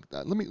to. I'm not.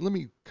 Let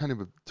me kind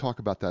of talk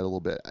about that a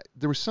little bit.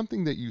 There was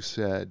something that you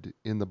said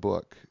in the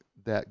book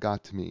that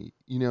got to me.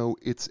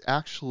 It's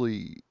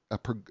actually a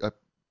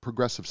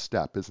progressive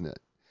step, isn't it,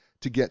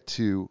 to get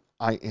to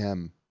I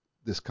am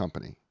this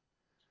company,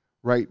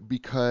 right?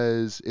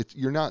 Because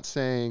you're not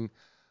saying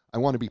I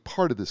want to be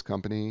part of this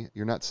company.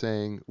 You're not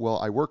saying, well,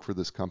 I work for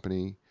this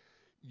company.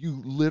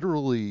 You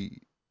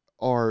literally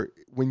are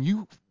when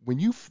you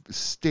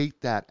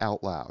state that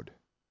out loud,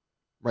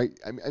 right?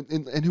 I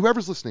mean, and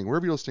whoever's listening,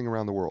 wherever you're listening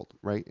around the world,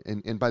 right?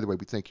 And by the way,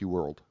 we thank you,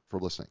 world, for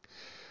listening.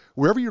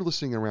 Wherever you're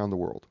listening around the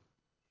world,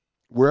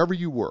 wherever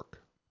you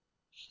work,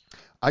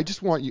 I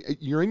just want you.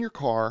 You're in your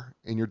car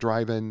and you're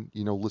driving,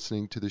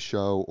 listening to the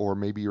show, or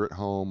maybe you're at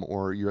home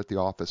or you're at the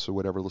office or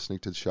whatever, listening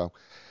to the show.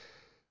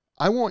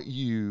 I want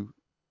you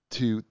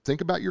to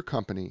think about your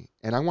company,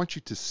 and I want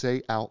you to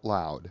say out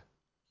loud,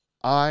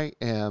 I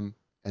am,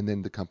 and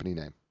then the company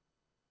name.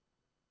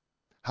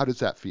 How does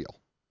that feel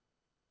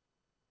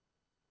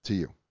to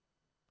you?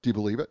 Do you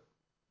believe it?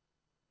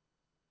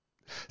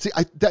 See,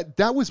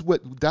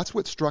 that's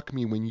what struck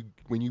me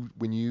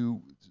when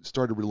you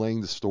started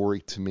relaying the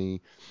story to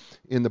me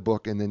in the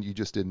book, and then you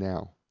just did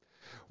now,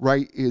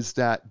 right? Is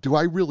that, do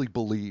I really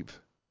believe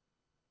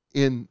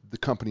in the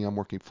company I'm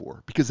working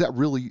for? Because that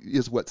really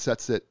is what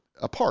sets it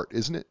apart,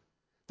 isn't it?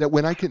 That that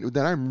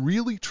when I'm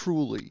really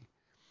truly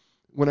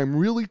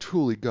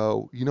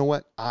go, you know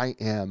what? I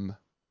am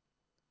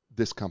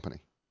this company.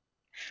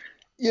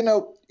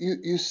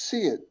 You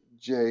see it,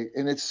 Jay,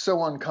 and it's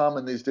so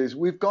uncommon these days.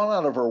 We've gone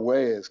out of our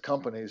way as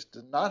companies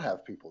to not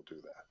have people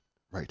do that.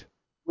 Right.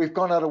 We've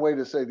gone out of our way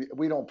to say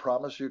we don't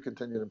promise you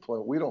continued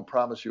employment. We don't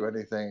promise you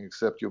anything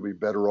except you'll be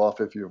better off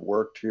if you've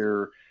worked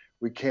here.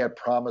 We can't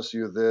promise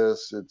you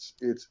this.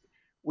 It's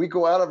we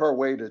go out of our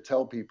way to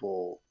tell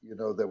people,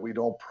 that we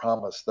don't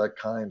promise that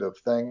kind of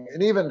thing.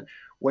 And even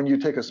when you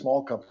take a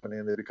small company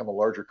and they become a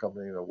larger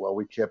company, well,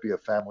 we can't be a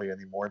family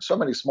anymore. And so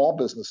many small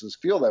businesses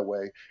feel that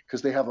way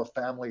because they have a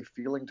family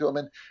feeling to them.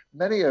 And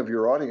many of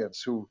your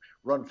audience who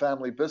run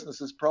family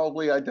businesses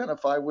probably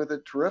identify with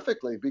it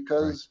terrifically Right.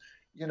 because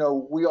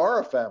we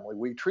are a family.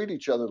 We treat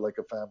each other like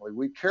a family.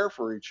 We care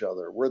for each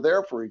other. We're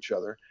there for each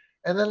other.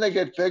 And then they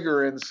get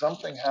bigger, and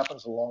something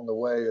happens along the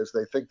way as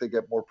they think they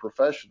get more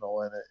professional,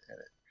 and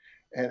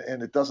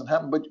it doesn't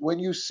happen. But when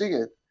you see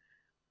it,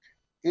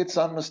 it's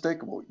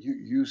unmistakable.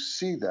 You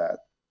see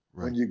that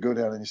when Right. you go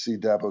down and you see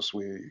Dabo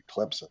Swinney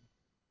Clemson.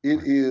 It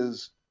Right.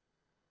 is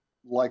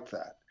like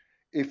that.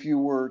 If you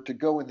were to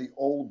go in the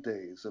old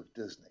days of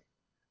Disney,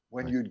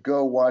 when Right. you'd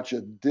go watch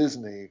a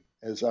Disney,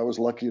 as I was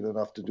lucky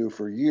enough to do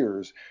for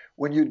years,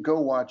 when you'd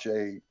go watch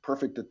a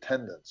perfect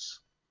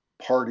attendance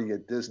party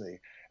at Disney,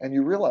 and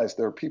you realize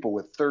there are people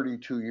with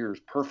 32 years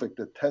perfect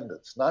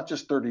attendance, not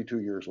just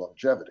 32 years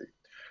longevity,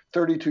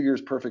 32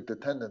 years perfect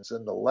attendance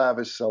in the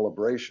lavish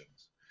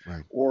celebrations.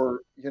 Right.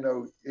 Or,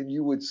 and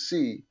you would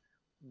see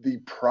the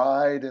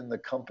pride in the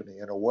company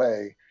in a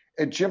way.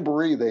 At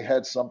Gymboree, they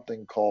had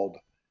something called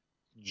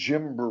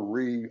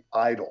Gymboree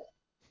Idol,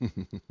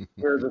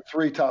 where the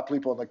three top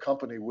people in the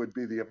company would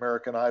be the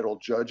American Idol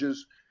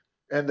judges.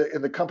 And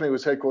the company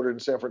was headquartered in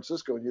San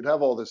Francisco, and you'd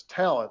have all this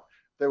talent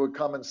that would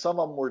come, and some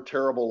of them were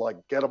terrible, like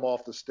get them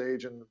off the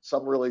stage, and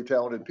some really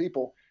talented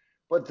people,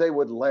 but they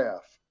would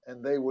laugh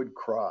and they would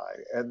cry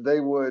and they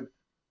would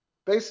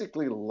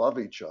basically love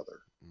each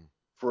other Mm.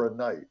 for a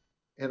night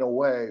in a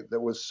way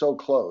that was so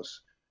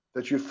close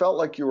that you felt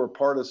like you were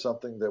part of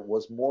something that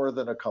was more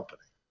than a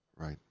company.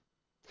 Right.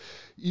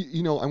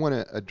 I want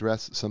to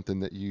address something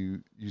that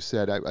you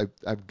said.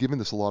 I've given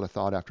this a lot of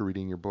thought after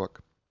reading your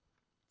book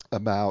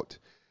about,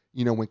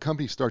 when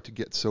companies start to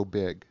get so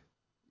big,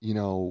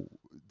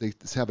 they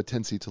have a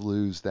tendency to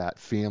lose that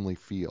family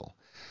feel.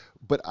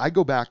 But I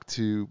go back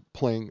to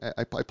playing.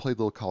 I played a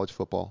little college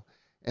football,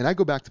 and I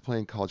go back to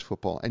playing college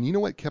football. And you know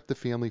what kept the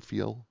family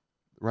feel,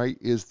 right?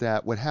 Is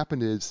that what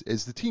happened is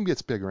as the team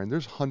gets bigger, and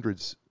there's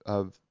hundreds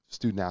of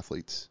student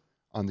athletes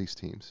on these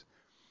teams.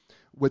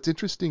 What's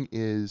interesting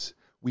is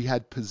we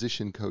had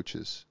position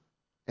coaches,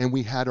 and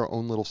we had our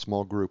own little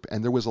small group,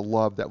 and there was a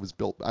love that was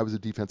built. I was a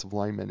defensive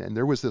lineman, and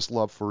there was this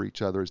love for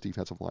each other as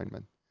defensive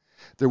linemen.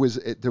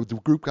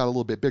 The group got a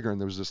little bit bigger, and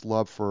there was this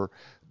love for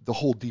the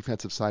whole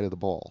defensive side of the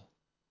ball,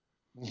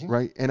 Hmm.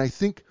 right? And I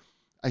think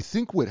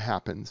what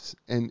happens,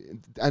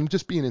 and I'm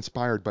just being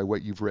inspired by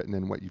what you've written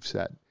and what you've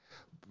said,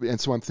 and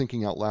so I'm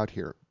thinking out loud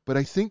here. But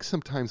I think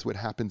sometimes what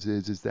happens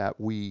is that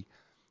we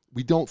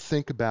don't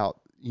think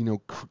about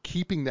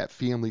keeping that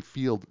family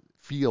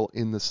feel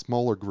in the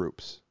smaller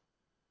groups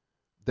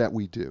that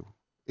we do.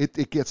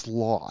 It gets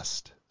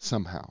lost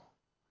somehow.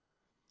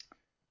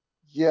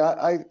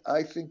 Yeah,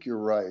 I think you're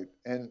right.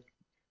 And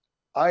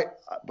I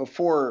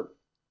before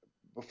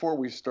before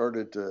we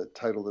started to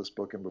title this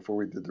book and before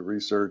we did the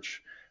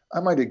research, I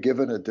might have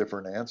given a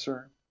different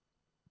answer.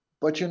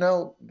 But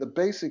the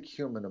basic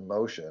human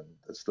emotion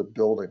that's the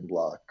building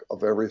block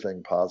of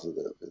everything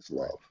positive is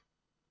Right, love.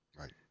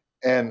 right,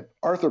 And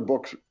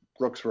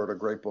Brooks wrote a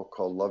great book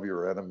called Love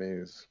Your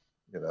Enemies,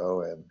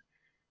 and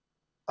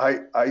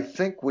I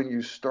think when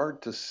you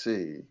start to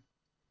see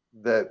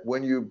that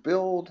when you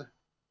build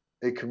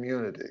a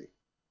community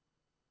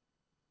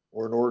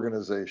or an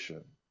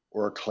organization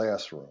or a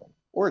classroom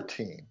or a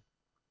team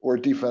or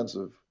a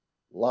defensive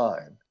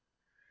line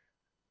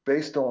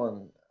based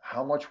on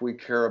how much we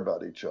care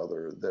about each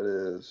other, that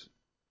is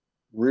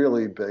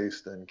really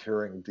based in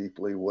caring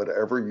deeply,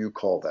 whatever you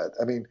call that.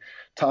 I mean,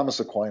 Thomas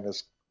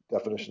Aquinas'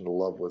 definition of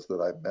love was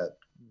that I meant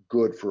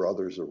good for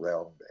others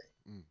around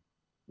me, mm,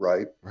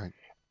 right? right,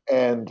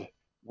 And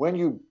when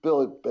you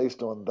build it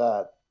based on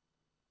that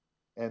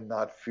and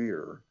not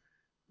fear,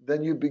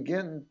 then you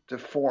begin to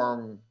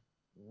form,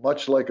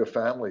 much like a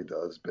family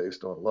does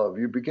based on love,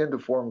 you begin to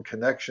form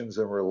connections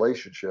and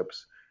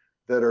relationships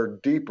that are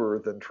deeper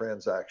than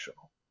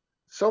transactional.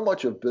 So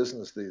much of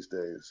business these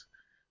days,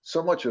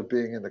 so much of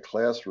being in the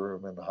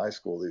classroom in the high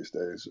school these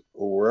days,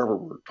 or wherever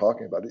we're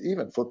talking about it,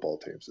 even football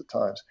teams at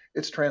times,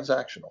 it's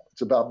transactional.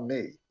 It's about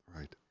me.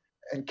 right.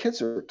 And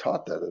kids are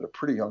taught that at a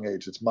pretty young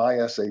age. It's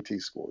my SAT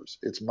scores,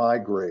 it's my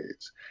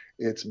grades,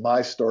 it's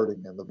my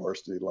starting in the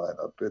varsity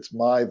lineup, it's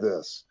my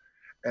this.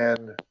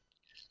 And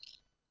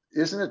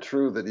isn't it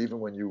true that even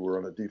when you were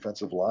on a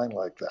defensive line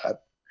like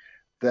that,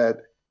 that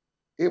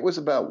it was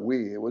about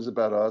we, it was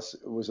about us,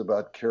 it was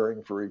about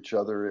caring for each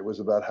other, it was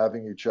about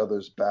having each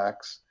other's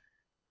backs.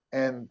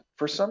 And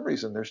for some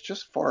reason, there's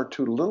just far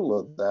too little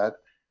of that.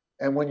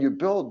 And when you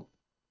build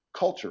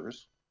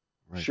cultures,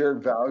 Right.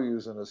 shared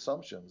values, and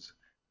assumptions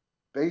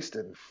based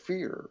in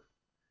fear,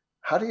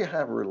 how do you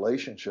have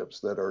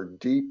relationships that are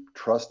deep,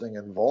 trusting,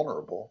 and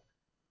vulnerable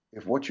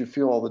if what you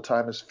feel all the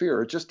time is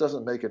fear? It just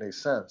doesn't make any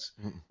sense.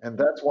 Mm. And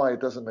that's why it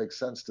doesn't make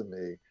sense to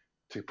me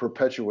to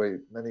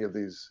perpetuate many of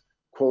these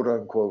quote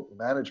unquote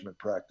management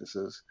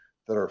practices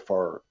that are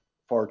far,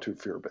 far too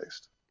fear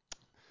based.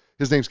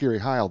 His name's Gary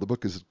Heil. The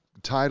book is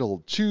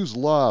titled Choose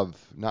Love,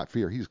 Not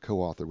Fear. He's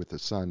co-author with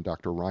his son,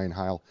 Dr. Ryan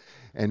Heil.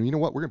 And you know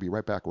what? We're going to be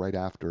right back right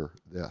after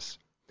this.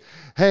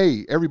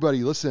 Hey,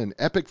 everybody, listen,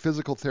 Epic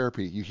Physical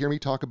Therapy. You hear me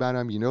talk about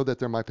them. You know that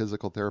they're my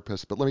physical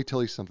therapist. But let me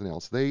tell you something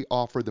else. They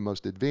offer the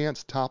most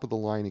advanced,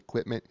 top-of-the-line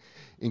equipment,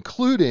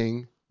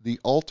 including the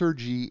Alter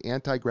G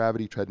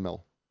anti-gravity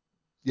treadmill.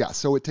 Yeah,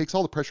 so it takes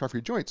all the pressure off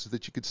your joints so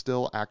that you could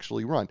still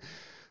actually run.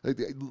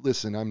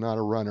 Listen, I'm not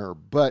a runner,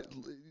 but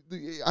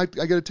I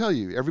got to tell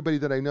you, everybody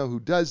that I know who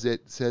does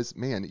it says,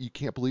 man, you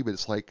can't believe it.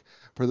 It's like,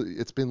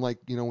 it's been like,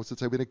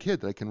 since I've been a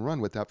kid that I can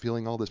run without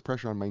feeling all this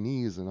pressure on my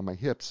knees and on my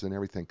hips and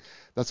everything.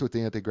 That's what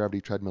the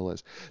anti-gravity treadmill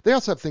is. They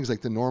also have things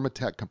like the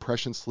Normatec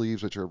compression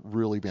sleeves, which are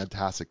really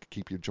fantastic to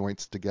keep your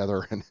joints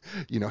together. And,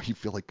 you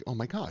feel like, oh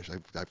my gosh,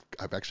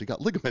 I've actually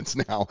got ligaments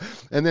now.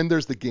 And then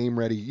there's the Game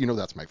Ready.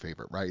 That's my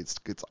favorite, right?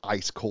 It's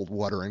ice cold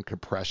water and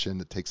compression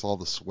that takes all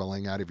the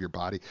swelling out of your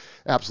body.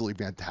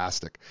 Absolutely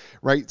fantastic,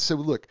 right? So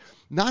look,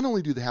 not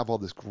only do they have all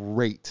this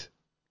great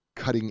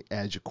cutting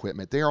edge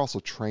equipment, they are also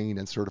trained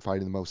and certified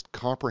in the most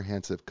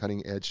comprehensive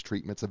cutting edge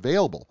treatments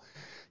available.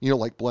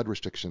 Like blood flow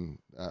restriction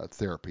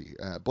therapy,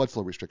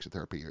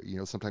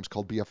 sometimes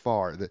called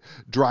BFR, the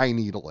dry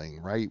needling,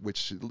 right?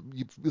 Which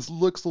this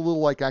looks a little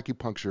like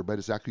acupuncture, but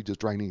it's actually just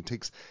dry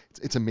needling.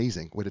 It's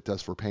amazing what it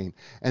does for pain.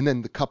 And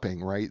then the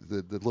cupping, right?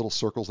 The little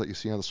circles that you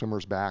see on the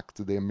swimmer's back,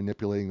 they're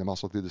manipulating the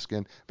muscle through the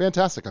skin.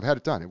 Fantastic. I've had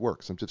it done. It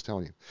works. I'm just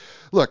telling you.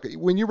 Look,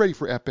 when you're ready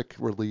for epic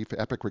relief,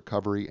 epic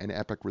recovery, and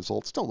epic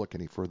results, don't look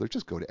any further.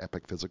 Just go to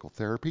Epic Physical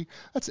Therapy.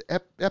 That's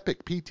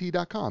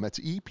epicpt.com. That's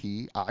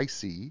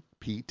EPIC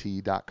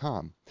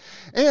pt.com.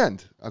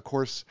 And of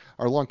course,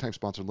 our longtime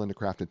sponsor, Linda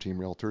Craft and Team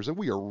Realtors, and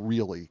we are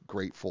really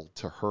grateful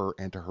to her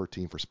and to her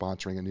team for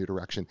sponsoring A New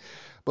Direction.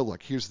 But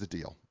look, here's the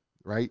deal,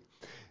 right?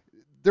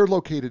 They're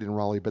located in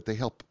Raleigh, but they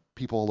help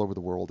people all over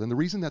the world. And the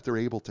reason that they're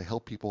able to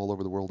help people all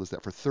over the world is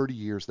that for 30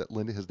 years that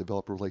Linda has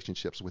developed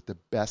relationships with the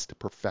best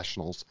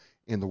professionals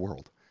in the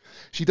world.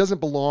 She doesn't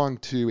belong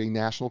to a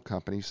national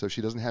company, so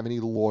she doesn't have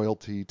any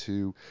loyalty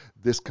to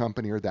this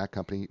company or that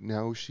company.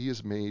 No, she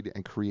has made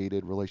and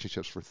created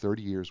relationships for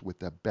 30 years with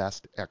the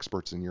best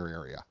experts in your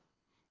area.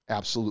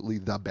 Absolutely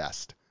the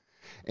best.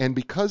 And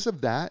because of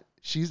that,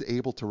 she's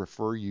able to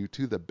refer you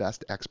to the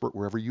best expert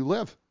wherever you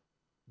live.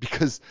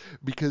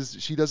 Because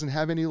she doesn't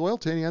have any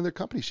loyalty to any other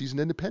company. She's an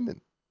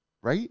independent,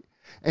 right?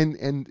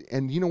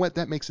 And you know what?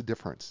 That makes a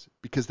difference,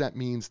 because that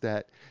means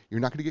that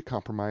you're not going to get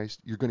compromised.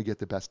 You're going to get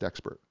the best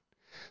expert.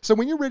 So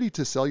when you're ready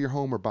to sell your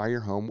home or buy your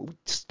home,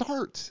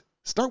 start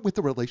with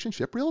the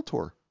relationship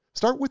realtor.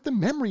 Start with the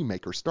memory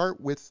maker. Start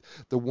with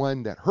the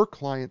one that her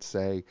clients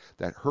say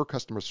that her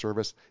customer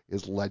service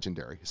is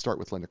legendary. Start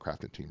with Linda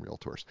Craft and Team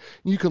Realtors.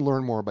 You can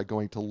learn more by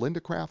going to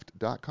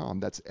lindacraft.com.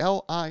 That's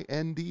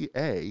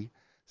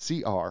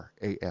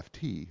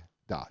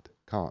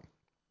LINDACRAFT.com.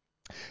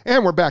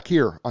 And we're back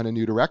here on A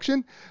New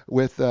Direction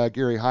with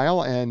Gary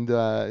Heil and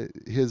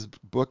his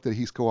book that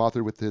he's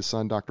co-authored with his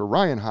son, Dr.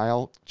 Ryan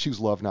Heil, Choose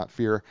Love, Not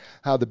Fear,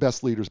 How the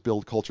Best Leaders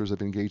Build Cultures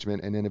of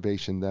Engagement and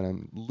Innovation That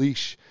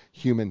Unleash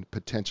Human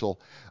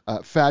Potential.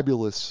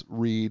 Fabulous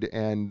read,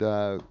 and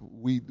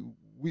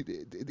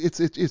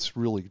it's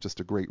really just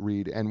a great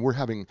read. And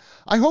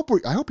I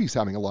hope he's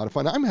having a lot of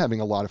fun. I'm having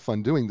a lot of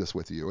fun doing this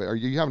with you. Are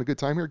you having a good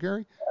time here,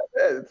 Gary?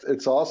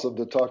 It's awesome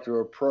to talk to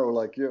a pro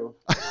like you.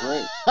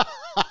 Great.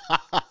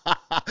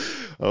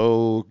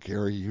 Oh,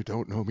 Gary, you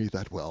don't know me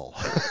that well.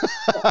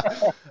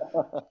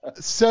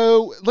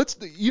 So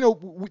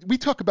we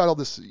talk about all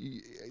this.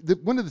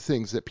 One of the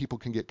things that people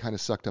can get kind of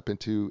sucked up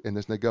into in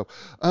this, and they go,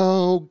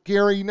 oh,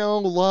 Gary, no,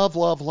 love,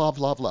 love, love,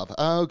 love, love.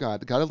 Oh,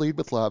 God, got to lead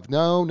with love.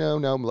 No, no,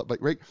 no.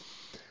 But, right.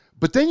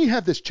 But then you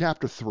have this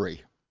chapter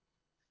 3.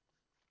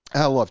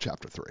 I love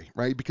chapter 3,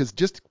 right? Because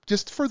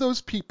just for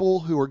those people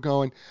who are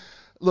going,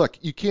 look,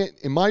 you can't,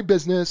 in my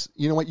business,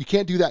 you know what, you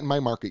can't do that in my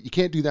market. You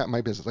can't do that in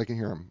my business. I can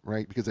hear them,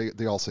 right? Because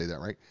they all say that,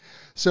 right?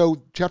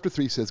 So chapter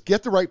 3 says,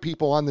 get the right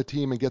people on the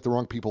team and get the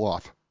wrong people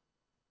off,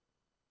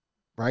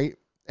 right?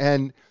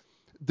 And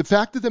the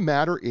fact of the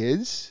matter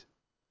is,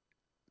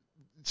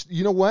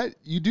 you know what?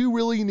 You do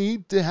really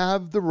need to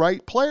have the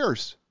right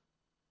players,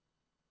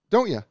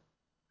 don't you?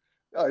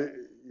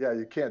 Yeah,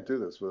 you can't do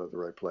this without the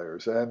right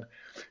players. And,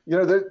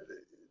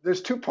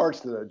 there's two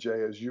parts to that,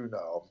 Jay, as you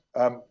know.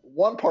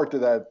 One part to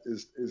that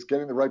is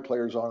getting the right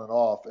players on and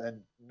off and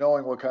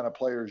knowing what kind of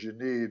players you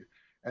need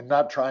and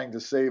not trying to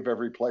save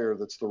every player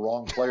that's the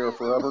wrong player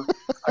forever.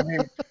 I mean,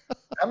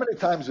 how many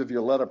times have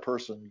you let a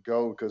person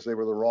go because they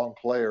were the wrong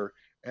player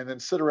and then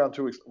sit around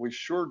 2 weeks? We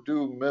sure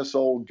do miss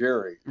old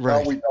Gary.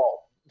 Right. No, we don't.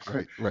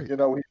 Right. He's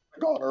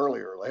gone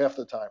earlier half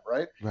the time,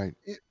 right? Right.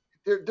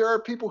 There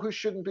are people who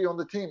shouldn't be on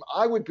the team.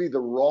 I would be the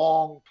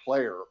wrong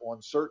player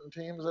on certain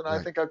teams, and I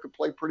Right. think I could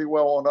play pretty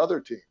well on other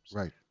teams.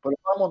 Right. But if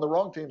I'm on the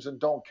wrong teams and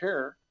don't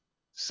care,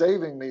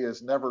 saving me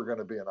is never going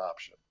to be an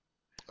option.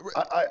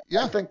 I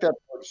think that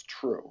part's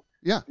true.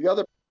 Yeah.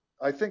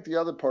 I think the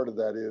other part of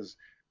that is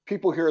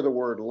people hear the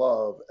word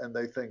love and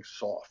they think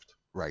soft.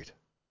 Right.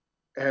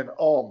 And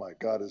oh my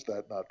God, is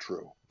that not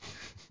true?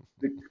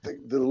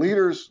 The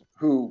leaders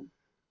who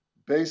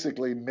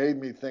basically made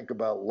me think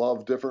about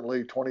love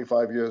differently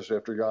 25 years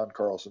after Jan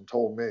Carlson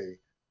told me,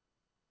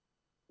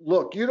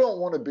 look, you don't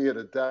want to be at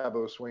a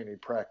Dabo Sweeney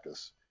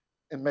practice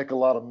and make a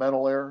lot of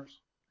mental errors.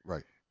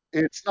 Right.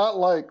 It's not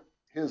like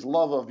his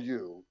love of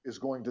you is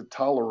going to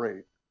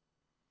tolerate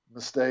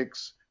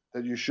mistakes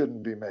that you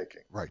shouldn't be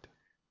making. Right.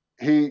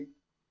 He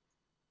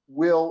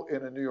will,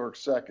 in a New York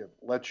second,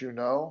 let you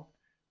know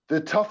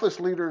the toughest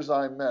leaders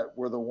I met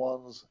were the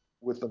ones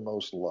with the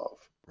most love.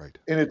 Right.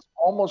 And it's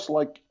almost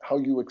like how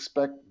you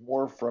expect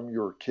more from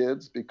your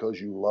kids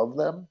because you love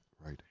them.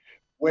 Right.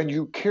 When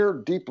you care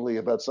deeply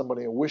about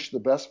somebody and wish the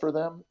best for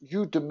them,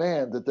 you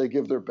demand that they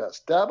give their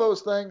best.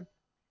 Dabo's thing,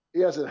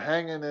 he has it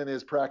hanging in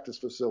his practice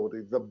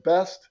facility. The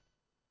best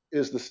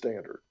is the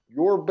standard.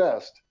 Your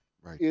best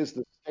is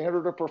the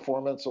standard of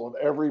performance on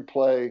every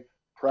play,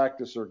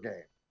 practice, or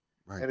game.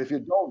 Right. And if you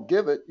don't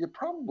give it, you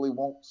probably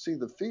won't see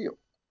the field.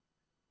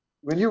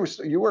 When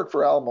you work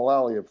for Al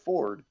Mullally at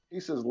Ford, he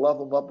says love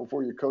them up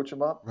before you coach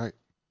them up. Right.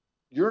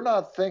 You're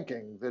not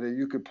thinking that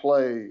you could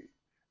play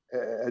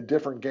a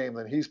different game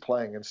than he's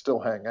playing and still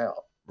hang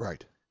out.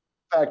 Right.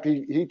 In fact,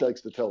 he likes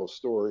to tell a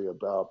story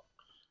about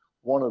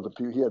one of the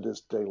people. He had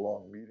this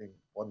day-long meeting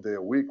one day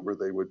a week where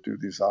they would do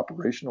these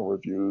operational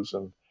reviews,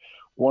 and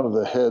one of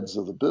the heads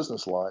of the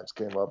business lines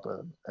came up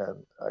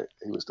and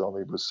he was telling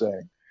me, he was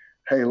saying,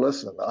 hey,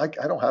 listen, I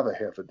don't have a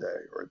half a day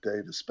or a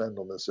day to spend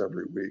on this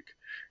every week.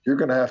 You're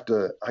going to have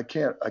to, I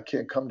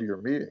can't come to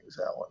your meetings,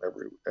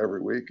 Alan,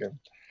 every week. And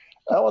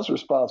Alan's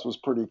response was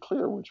pretty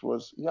clear, which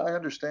was, yeah, I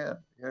understand.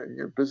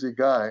 You're a busy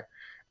guy.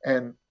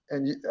 And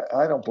and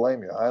I don't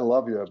blame you. I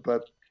love you,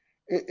 but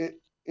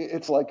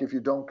it's like if you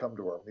don't come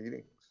to our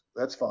meetings,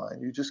 that's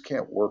fine. You just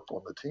can't work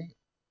on the team.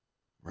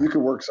 You Right.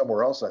 could work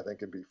somewhere else, I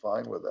think, and be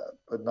fine with that,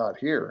 but not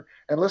here.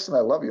 And listen,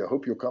 I love you. I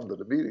hope you'll come to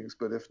the meetings,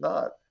 but if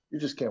not, you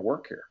just can't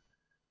work here.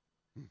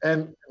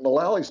 And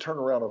Mullally's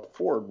turnaround of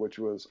Ford, which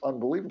was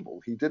unbelievable.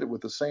 He did it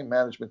with the same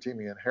management team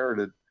he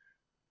inherited,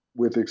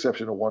 with the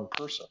exception of one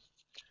person.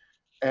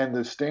 And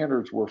the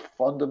standards were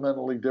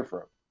fundamentally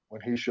different when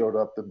he showed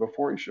up than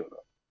before he showed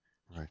up.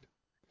 Right.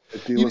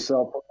 At De La You,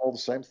 Salle, all the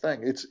same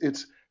thing.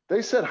 It's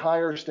they set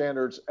higher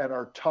standards and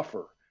are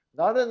tougher,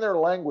 not in their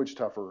language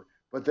tougher,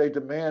 but they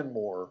demand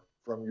more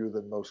from you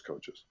than most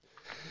coaches.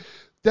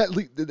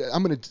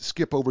 I'm going to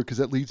skip over because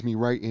that leads me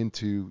right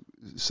into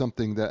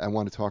something that I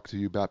want to talk to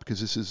you about,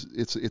 because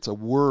it's a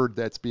word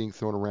that's being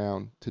thrown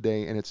around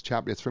today, and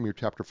it's from your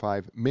chapter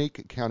 5. Make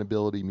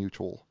accountability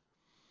mutual.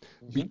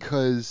 Mm-hmm.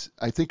 Because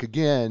I think,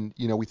 again,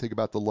 we think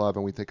about the love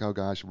and we think, oh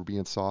gosh, we're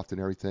being soft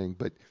and everything,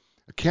 but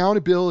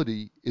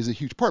accountability is a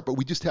huge part. But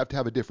we just have to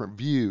have a different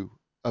view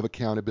of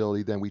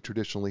accountability than we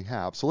traditionally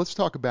have. So let's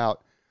talk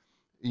about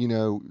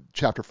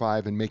chapter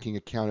 5 and making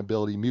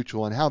accountability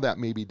mutual, and how that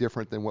may be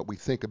different than what we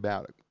think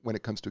about it when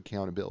it comes to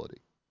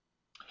accountability.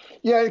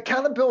 Yeah,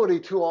 accountability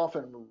too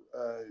often,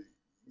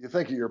 you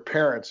think of your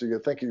parents, or you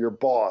think of your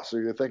boss,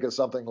 or you think of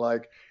something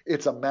like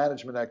it's a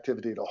management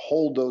activity to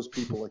hold those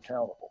people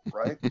accountable,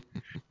 right?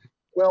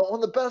 Well,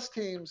 on the best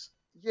teams,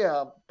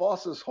 yeah,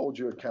 bosses hold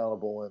you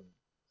accountable,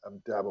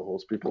 and Dabo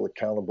holds people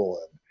accountable,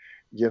 and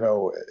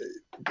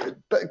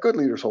good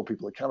leaders hold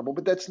people accountable.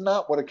 But that's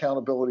not what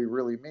accountability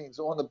really means.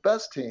 On the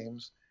best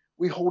teams,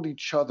 we hold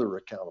each other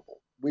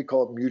accountable. We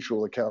call it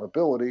mutual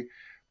accountability,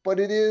 but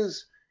it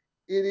is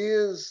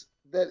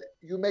that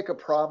you make a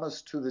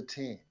promise to the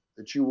team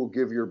that you will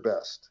give your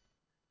best,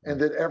 and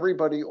Right. that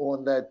everybody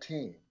on that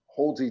team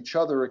holds each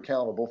other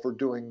accountable for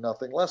doing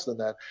nothing less than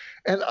that.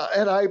 And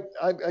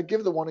I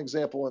give the one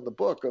example in the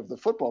book of the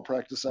football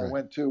practice I Right.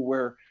 went to,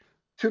 where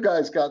two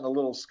guys got in a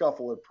little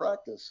scuffle at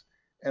practice,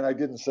 and I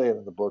didn't say it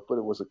in the book, but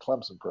it was a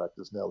Clemson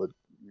practice. Now that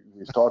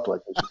we've talked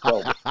like this, you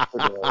probably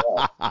figured it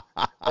out.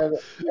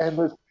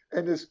 And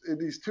and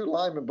these two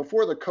linemen,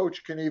 before the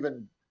coach can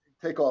even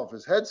take off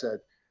his headset,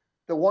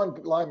 the one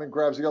lineman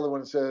grabs the other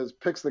one and says,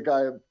 picks the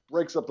guy, and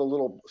breaks up the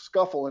little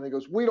scuffle, and he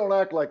goes, "We don't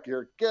act like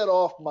here. Get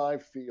off my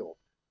field."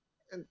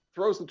 And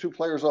throws the two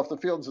players off the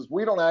field and says,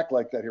 "We don't act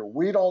like that here.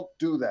 We don't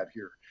do that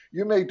here.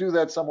 You may do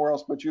that somewhere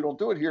else, but you don't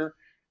do it here."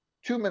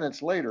 2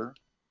 minutes later,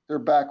 they're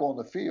back on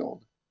the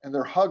field, and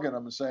they're hugging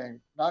them and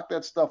saying, "Knock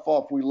that stuff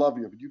off. We love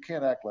you, but you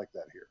can't act like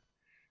that here."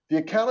 The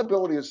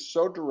accountability is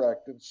so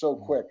direct and so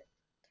quick.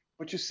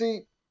 But you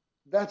see,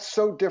 that's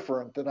so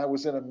different than I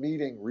was in a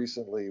meeting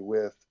recently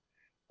with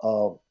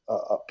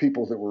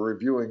people that were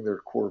reviewing their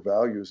core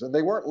values, and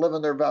they weren't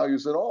living their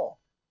values at all.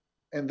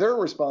 And their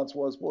response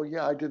was, "Well,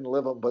 yeah, I didn't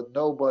live them, but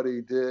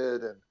nobody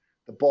did, and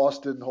the boss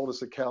didn't hold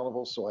us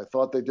accountable, so I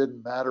thought they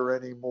didn't matter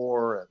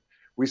anymore. And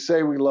we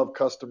say we love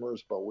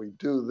customers, but we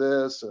do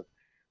this." And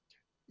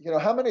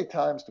how many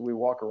times do we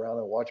walk around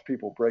and watch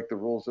people break the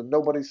rules and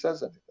nobody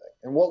says anything?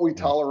 And what we Yeah.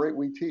 tolerate,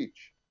 we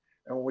teach.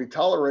 And when we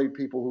tolerate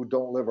people who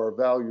don't live our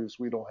values,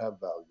 we don't have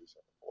values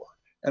anymore.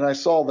 And I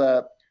saw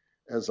that,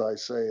 as I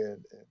say,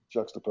 in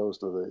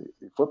juxtaposed to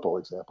the football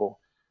example,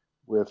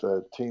 with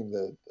a team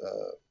that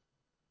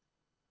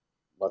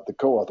the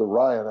co-author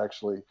Ryan,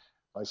 actually,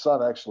 my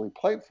son actually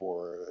played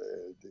for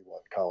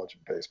D1 college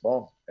in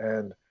baseball,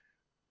 and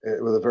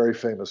with a very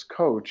famous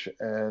coach.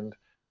 And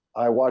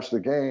I watched the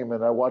game,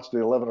 and I watched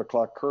the 11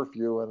 o'clock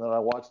curfew, and then I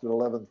watched at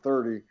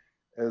 11:30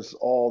 as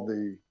all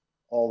the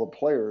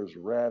players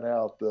ran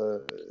out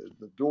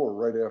the door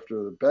right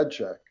after the bed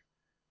check,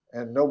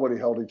 and nobody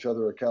held each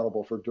other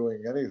accountable for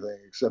doing anything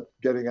except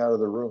getting out of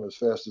the room as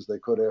fast as they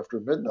could after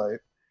midnight,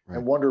 Right.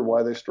 and wonder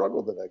why they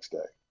struggled the next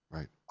day.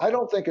 Right. I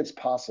don't think it's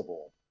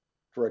possible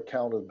for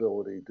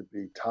accountability to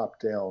be top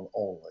down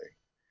only.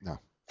 No.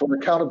 For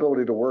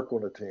accountability to work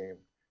on a team,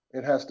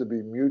 it has to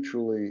be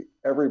mutually,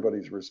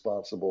 everybody's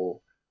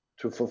responsible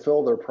to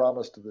fulfill their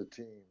promise to the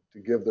team, to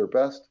give their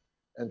best,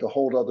 and to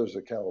hold others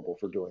accountable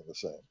for doing the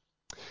same.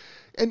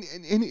 And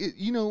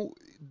it,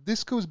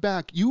 this goes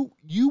back. You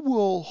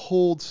will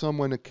hold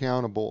someone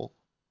accountable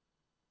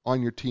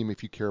on your team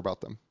if you care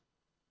about them,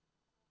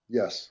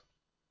 Yes.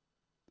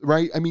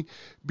 right? I mean,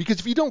 because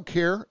if you don't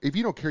care,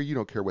 you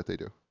don't care what they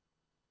do.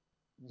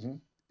 Mm-hmm.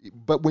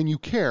 But when you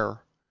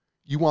care,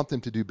 you want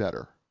them to do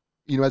better,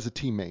 as a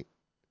teammate.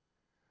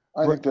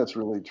 I Right. think that's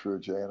really true,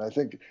 Jay. And I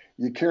think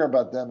you care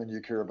about them and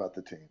you care about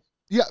the team.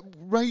 Yeah,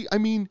 right. I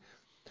mean,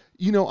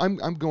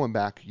 I'm going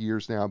back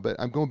years now, but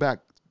I'm going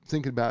back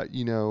thinking about,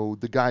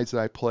 the guys that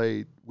I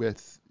played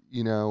with,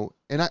 and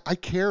I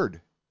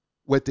cared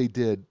what they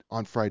did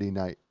on Friday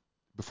night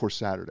before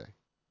Saturday.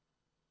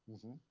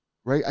 Mm-hmm.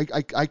 Right?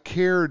 I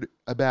cared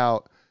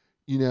about,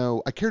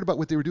 I cared about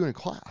what they were doing in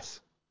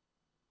class.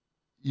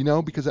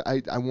 Because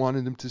I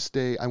wanted them to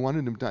stay, I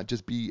wanted them to not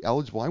just be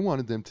eligible, I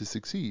wanted them to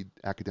succeed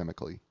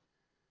academically,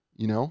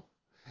 you know?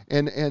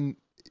 And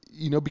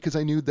because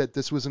I knew that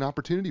this was an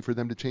opportunity for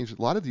them to change,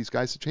 a lot of these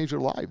guys to change their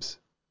lives.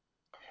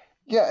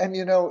 Yeah,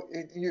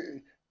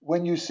 and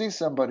when you see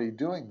somebody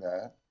doing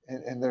that,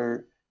 and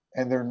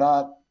they're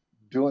not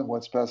doing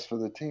what's best for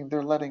the team,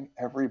 they're letting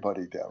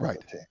everybody down on Right.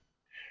 the team.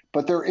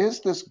 But there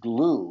is this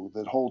glue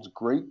that holds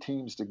great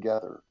teams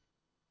together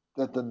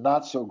that the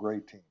not so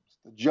great teams,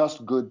 the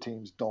just good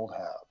teams, don't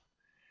have.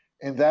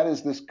 And that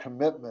is this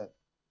commitment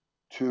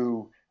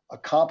to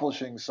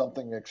accomplishing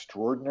something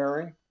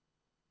extraordinary,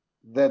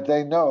 that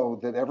they know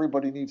that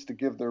everybody needs to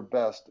give their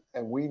best,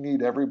 and we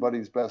need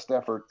everybody's best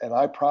effort. And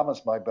I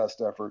promise my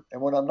best effort.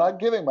 And when I'm not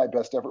giving my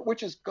best effort,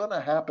 which is going to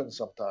happen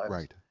sometimes,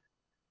 Right.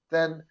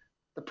 then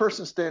the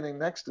person standing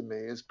next to me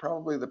is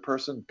probably the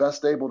person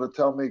best able to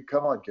tell me,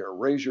 come on, Garrett,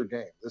 raise your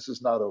game. This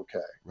is not okay.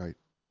 Right.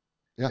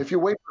 Yeah. If you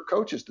wait for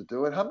coaches to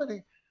do it, how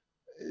many,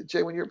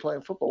 Jay, when you were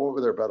playing football, what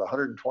were there, about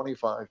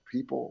 125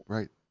 people,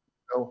 Right.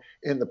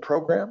 in the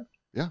program?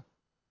 Yeah.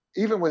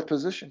 Even with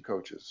position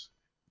coaches,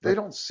 they Right.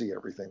 don't see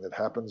everything that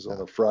happens on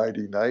No. a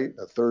Friday night,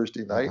 a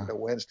Thursday night, and a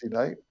Wednesday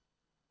night.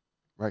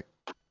 Right.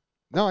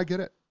 No, I get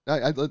it.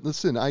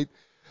 Listen, I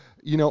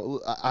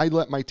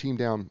let my team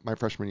down my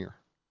freshman year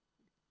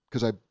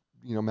because I,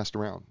 messed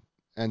around.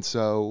 And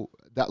so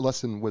that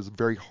lesson was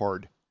very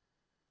hard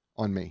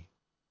on me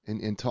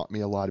and taught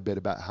me a lot a bit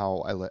about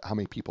how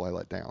many people I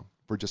let down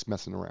for just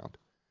messing around.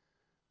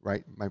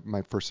 Right.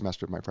 My first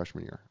semester of my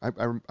freshman year.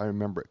 I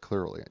remember it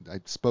clearly. I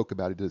spoke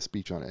about it, did a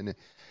speech on it.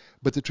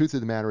 But the truth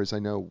of the matter is I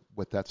know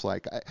what that's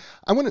like.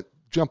 I want to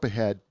jump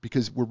ahead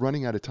because we're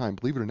running out of time.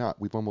 Believe it or not,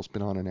 we've almost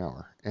been on an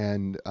hour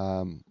and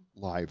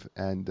live.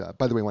 And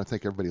by the way, I want to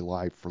thank everybody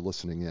live for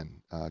listening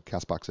in,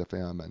 Castbox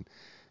FM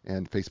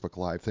and Facebook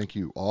Live. Thank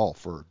you all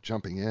for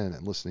jumping in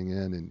and listening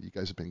in, and you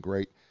guys have been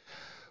great.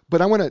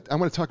 But I want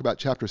to talk about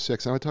chapter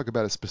 6. I want to talk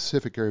about a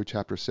specific area of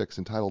chapter 6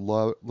 entitled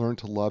 "Learn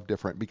to Love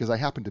Different," because I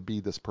happen to be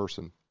this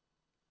person.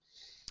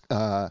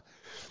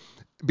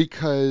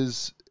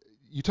 Because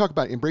you talk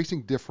about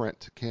embracing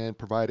different can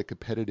provide a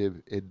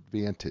competitive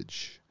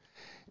advantage,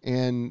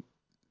 and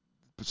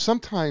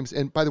sometimes,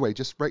 and by the way,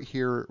 just right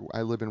here,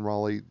 I live in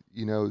Raleigh.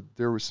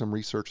 There was some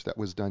research that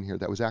was done here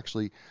that was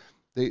actually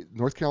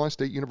North Carolina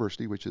State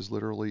University, which is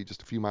literally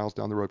just a few miles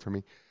down the road from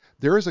me.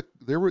 They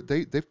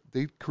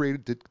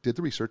created did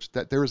the research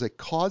that there is a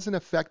cause and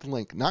effect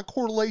link, not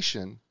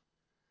correlation,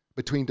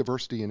 between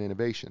diversity and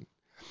innovation.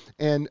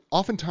 And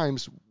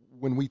oftentimes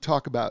when we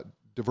talk about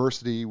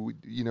diversity,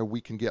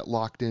 we can get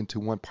locked into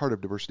one part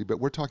of diversity, but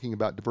we're talking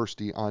about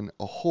diversity on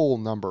a whole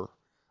number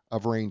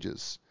of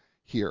ranges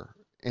here.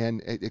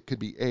 And it could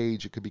be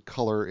age, it could be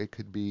color, it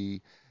could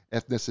be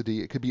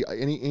ethnicity, it could be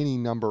any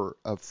number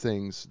of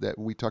things that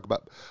we talk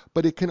about.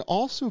 But it can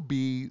also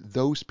be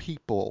those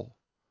people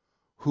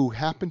who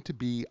happen to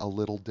be a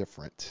little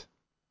different.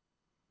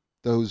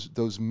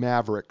 Those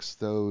mavericks,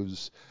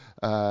 those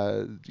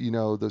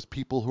those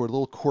people who are a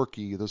little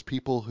quirky, those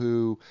people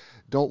who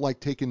don't like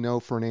taking no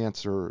for an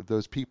answer,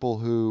 those people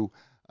who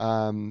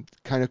kind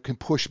of can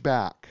push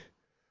back.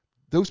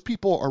 Those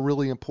people are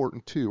really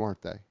important too,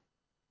 aren't they?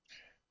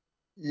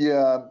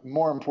 Yeah,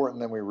 more important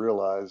than we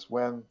realize.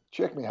 When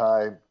Chick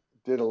Mihai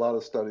did a lot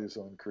of studies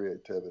on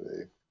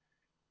creativity,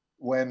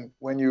 when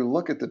you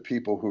look at the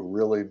people who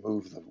really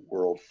move the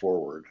world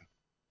forward,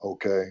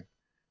 okay,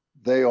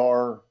 they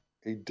are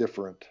a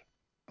different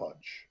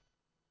bunch.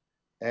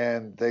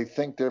 And they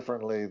think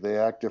differently, they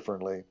act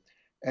differently.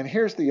 And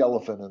here's the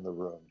elephant in the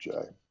room,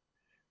 Jay.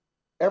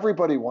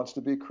 Everybody wants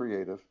to be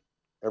creative.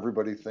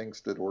 Everybody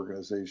thinks that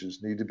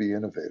organizations need to be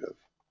innovative.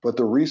 But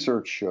the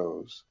research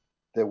shows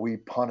that we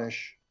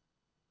punish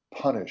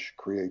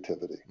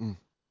creativity. Mm.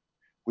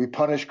 We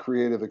punish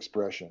creative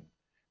expression.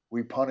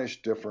 We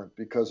punish different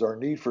because our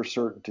need for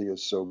certainty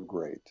is so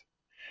great.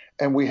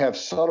 And we have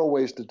subtle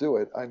ways to do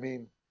it. I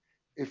mean,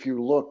 if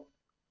you look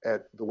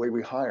at the way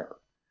we hire,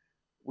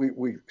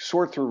 we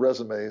sort through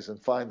resumes and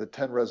find the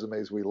 10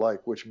 resumes we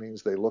like, which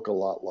means they look a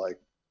lot like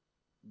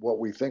what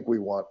we think we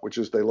want, which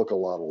is they look a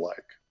lot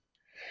alike.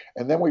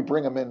 And then we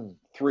bring them in,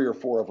 3 or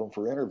 4 of them,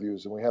 for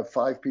interviews, and we have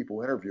 5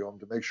 people interview them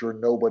to make sure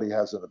nobody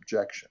has an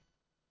objection.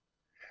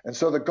 And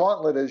so the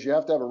gauntlet is you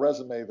have to have a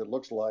resume that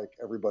looks like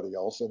everybody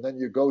else, and then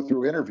you go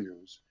through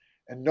interviews,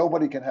 and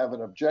nobody can have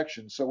an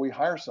objection. So we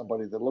hire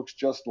somebody that looks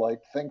just like,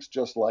 thinks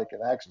just like,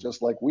 and acts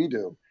just like we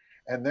do.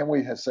 And then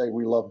we say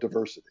we love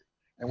diversity.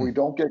 And we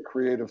don't get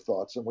creative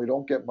thoughts, and we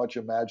don't get much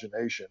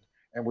imagination,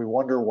 and we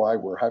wonder why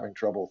we're having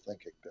trouble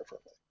thinking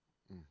differently.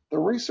 The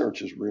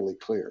research is really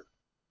clear.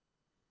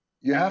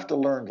 You have to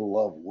learn to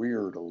love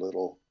weird a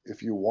little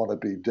if you want to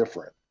be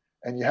different.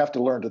 And you have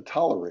to learn to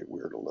tolerate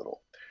weird a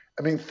little.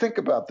 I mean, think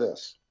about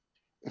this.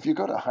 If you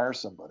go to hire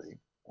somebody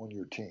on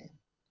your team,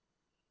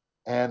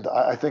 and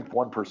I think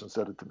one person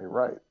said it to me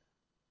right,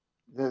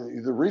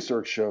 the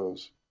research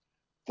shows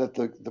that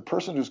the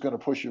person who's going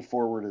to push you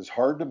forward is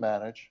hard to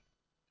manage,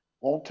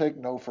 won't take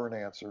no for an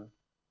answer,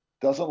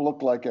 doesn't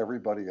look like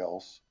everybody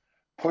else,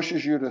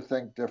 pushes you to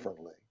think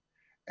differently,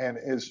 and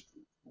is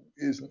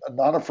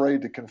not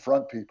afraid to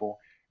confront people,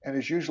 and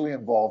is usually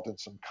involved in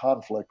some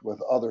conflict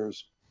with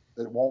others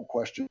that won't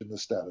question the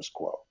status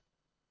quo.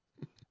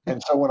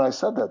 And so when I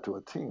said that to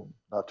a team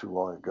not too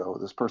long ago,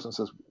 this person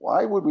says,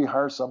 why would we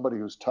hire somebody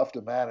who's tough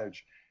to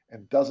manage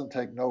and doesn't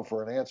take no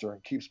for an answer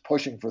and keeps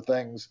pushing for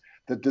things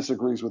that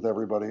disagrees with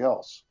everybody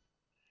else?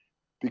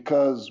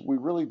 Because we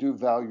really do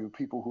value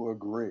people who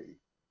agree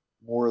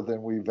more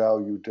than we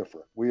value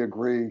different. We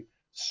agree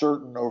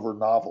certain over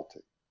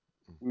novelty.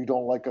 We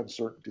don't like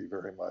uncertainty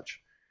very much.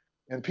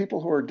 And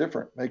people who are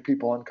different make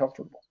people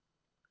uncomfortable.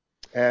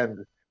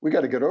 And we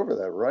got to get over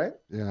that, right?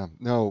 Yeah,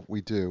 no,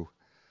 we do.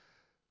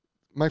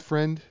 My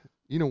friend,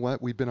 you know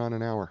what? We've been on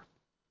an hour.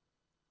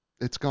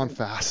 It's gone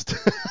fast.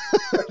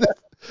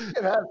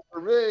 It has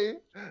for me.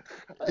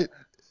 it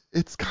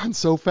it's gone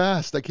so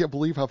fast. I can't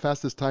believe how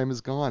fast this time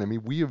has gone. I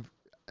mean,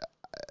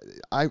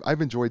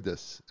 I've enjoyed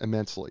this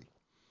immensely,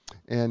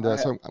 and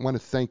so I want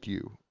to thank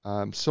you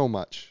so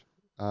much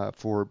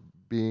for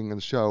being on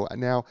the show.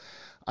 Now,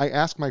 I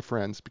ask my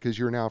friends, because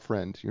you're now a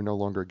friend, you're no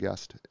longer a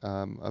guest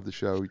of the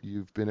show.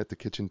 You've been at the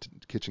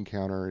kitchen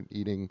counter and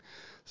eating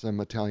some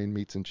Italian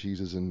meats and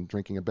cheeses and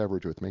drinking a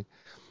beverage with me.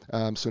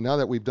 So now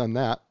that we've done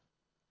that,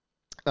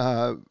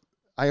 I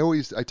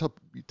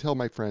tell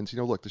my friends,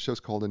 look, the show's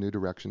called A New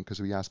Direction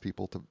because we ask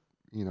people to,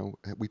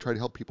 we try to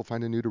help people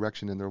find a new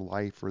direction in their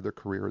life or their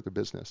career or their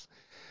business.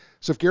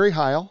 So if Gary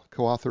Heil,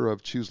 co-author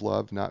of Choose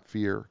Love, Not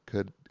Fear,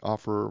 could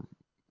offer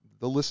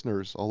the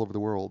listeners all over the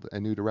world a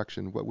new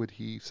direction, what would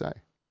he say?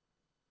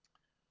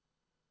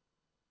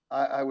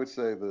 I would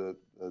say the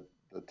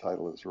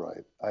title is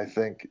right. I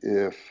think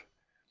if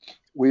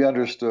we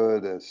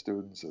understood as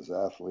students, as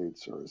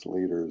athletes, or as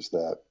leaders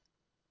that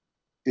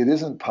it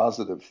isn't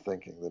positive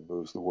thinking that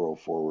moves the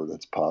world forward,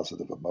 it's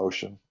positive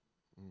emotion.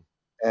 Mm.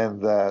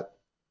 And that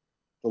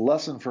the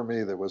lesson for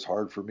me that was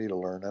hard for me to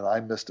learn, and I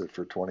missed it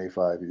for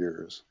 25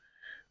 years,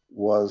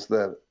 was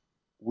that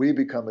we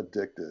become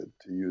addicted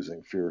to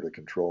using fear to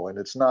control. And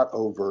it's not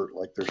overt,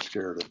 like they're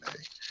scared of me.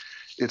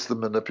 It's the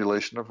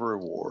manipulation of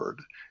reward.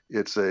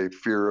 It's a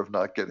fear of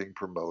not getting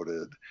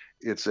promoted.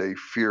 It's a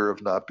fear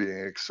of not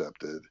being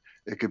accepted.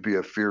 It could be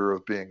a fear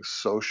of being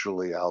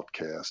socially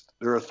outcast.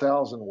 There are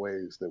 1,000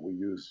 ways that we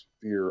use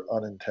fear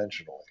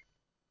unintentionally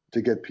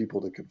to get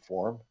people to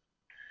conform.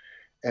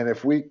 And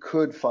if we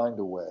could find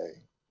a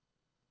way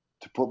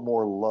to put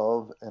more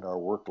love in our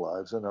work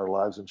lives and our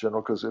lives in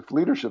general, because if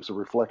leadership's a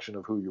reflection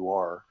of who you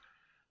are,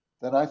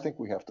 then I think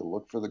we have to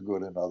look for the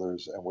good in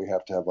others and we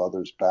have to have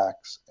others'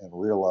 backs and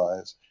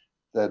realize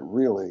that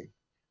really,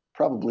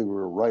 probably we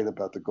were right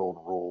about the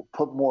golden rule.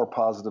 Put more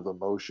positive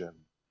emotion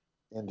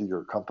into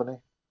your company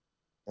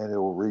and it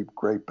will reap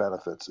great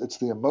benefits. It's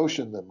the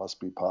emotion that must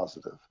be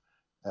positive.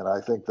 And I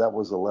think that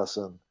was a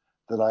lesson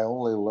that I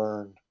only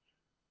learned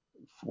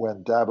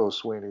when Dabo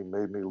Sweeney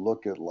made me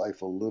look at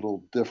life a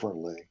little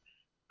differently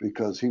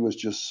because he was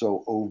just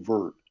so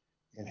overt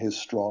in his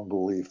strong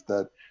belief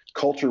that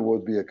culture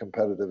would be a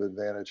competitive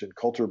advantage, and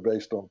culture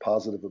based on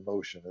positive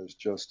emotion is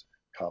just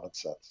common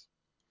sense.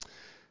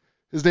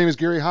 His name is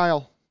Gary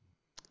Heil.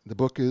 The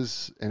book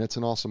is, and it's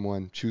an awesome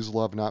one, Choose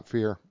Love, Not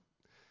Fear.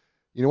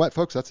 You know what,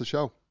 folks? That's the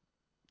show.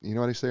 You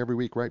know what I say every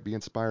week, right? Be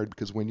inspired,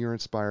 because when you're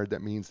inspired,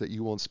 that means that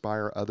you will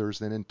inspire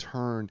others. And in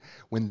turn,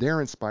 when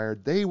they're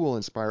inspired, they will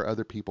inspire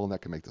other people, and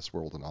that can make this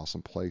world an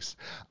awesome place.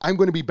 I'm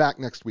going to be back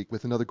next week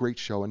with another great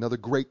show, another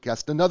great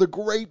guest, another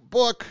great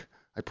book.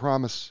 I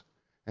promise.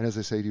 And as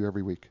I say to you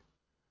every week,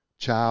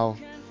 ciao,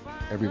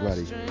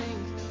 everybody.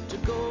 To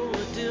go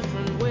a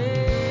different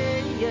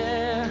way,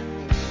 yeah.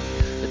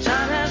 The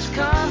time has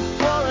come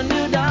for a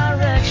new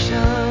direction.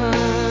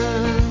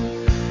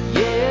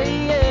 Yeah,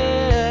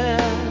 yeah.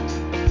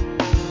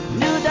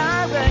 New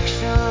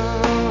direction.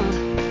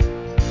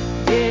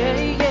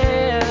 Yeah,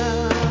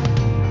 yeah.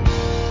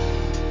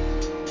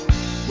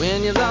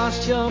 When you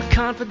lost your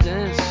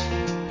confidence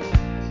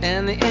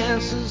and the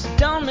answers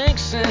don't make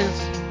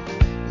sense,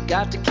 you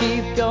got to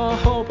keep your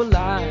hope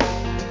alive.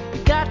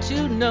 You got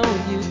to know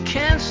you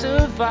can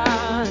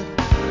survive.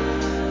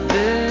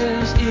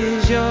 This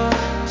is your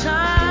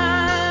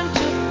time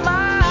to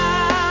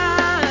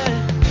find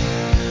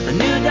a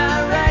new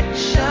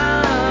direction,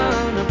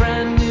 a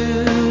brand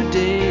new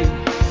day,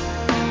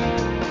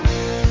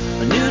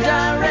 a new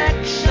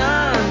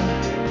direction.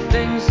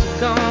 Things are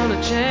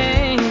gonna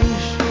change.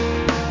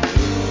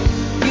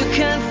 You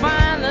can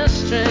find the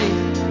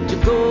strength to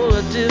go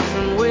a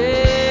different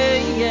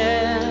way,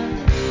 yeah.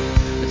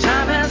 The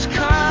time has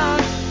come.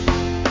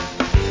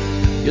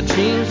 Your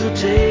dreams will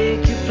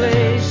take you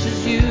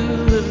places you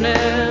have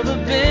never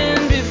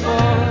been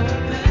before.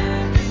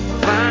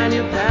 Find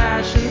your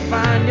passion,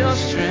 find your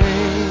strength.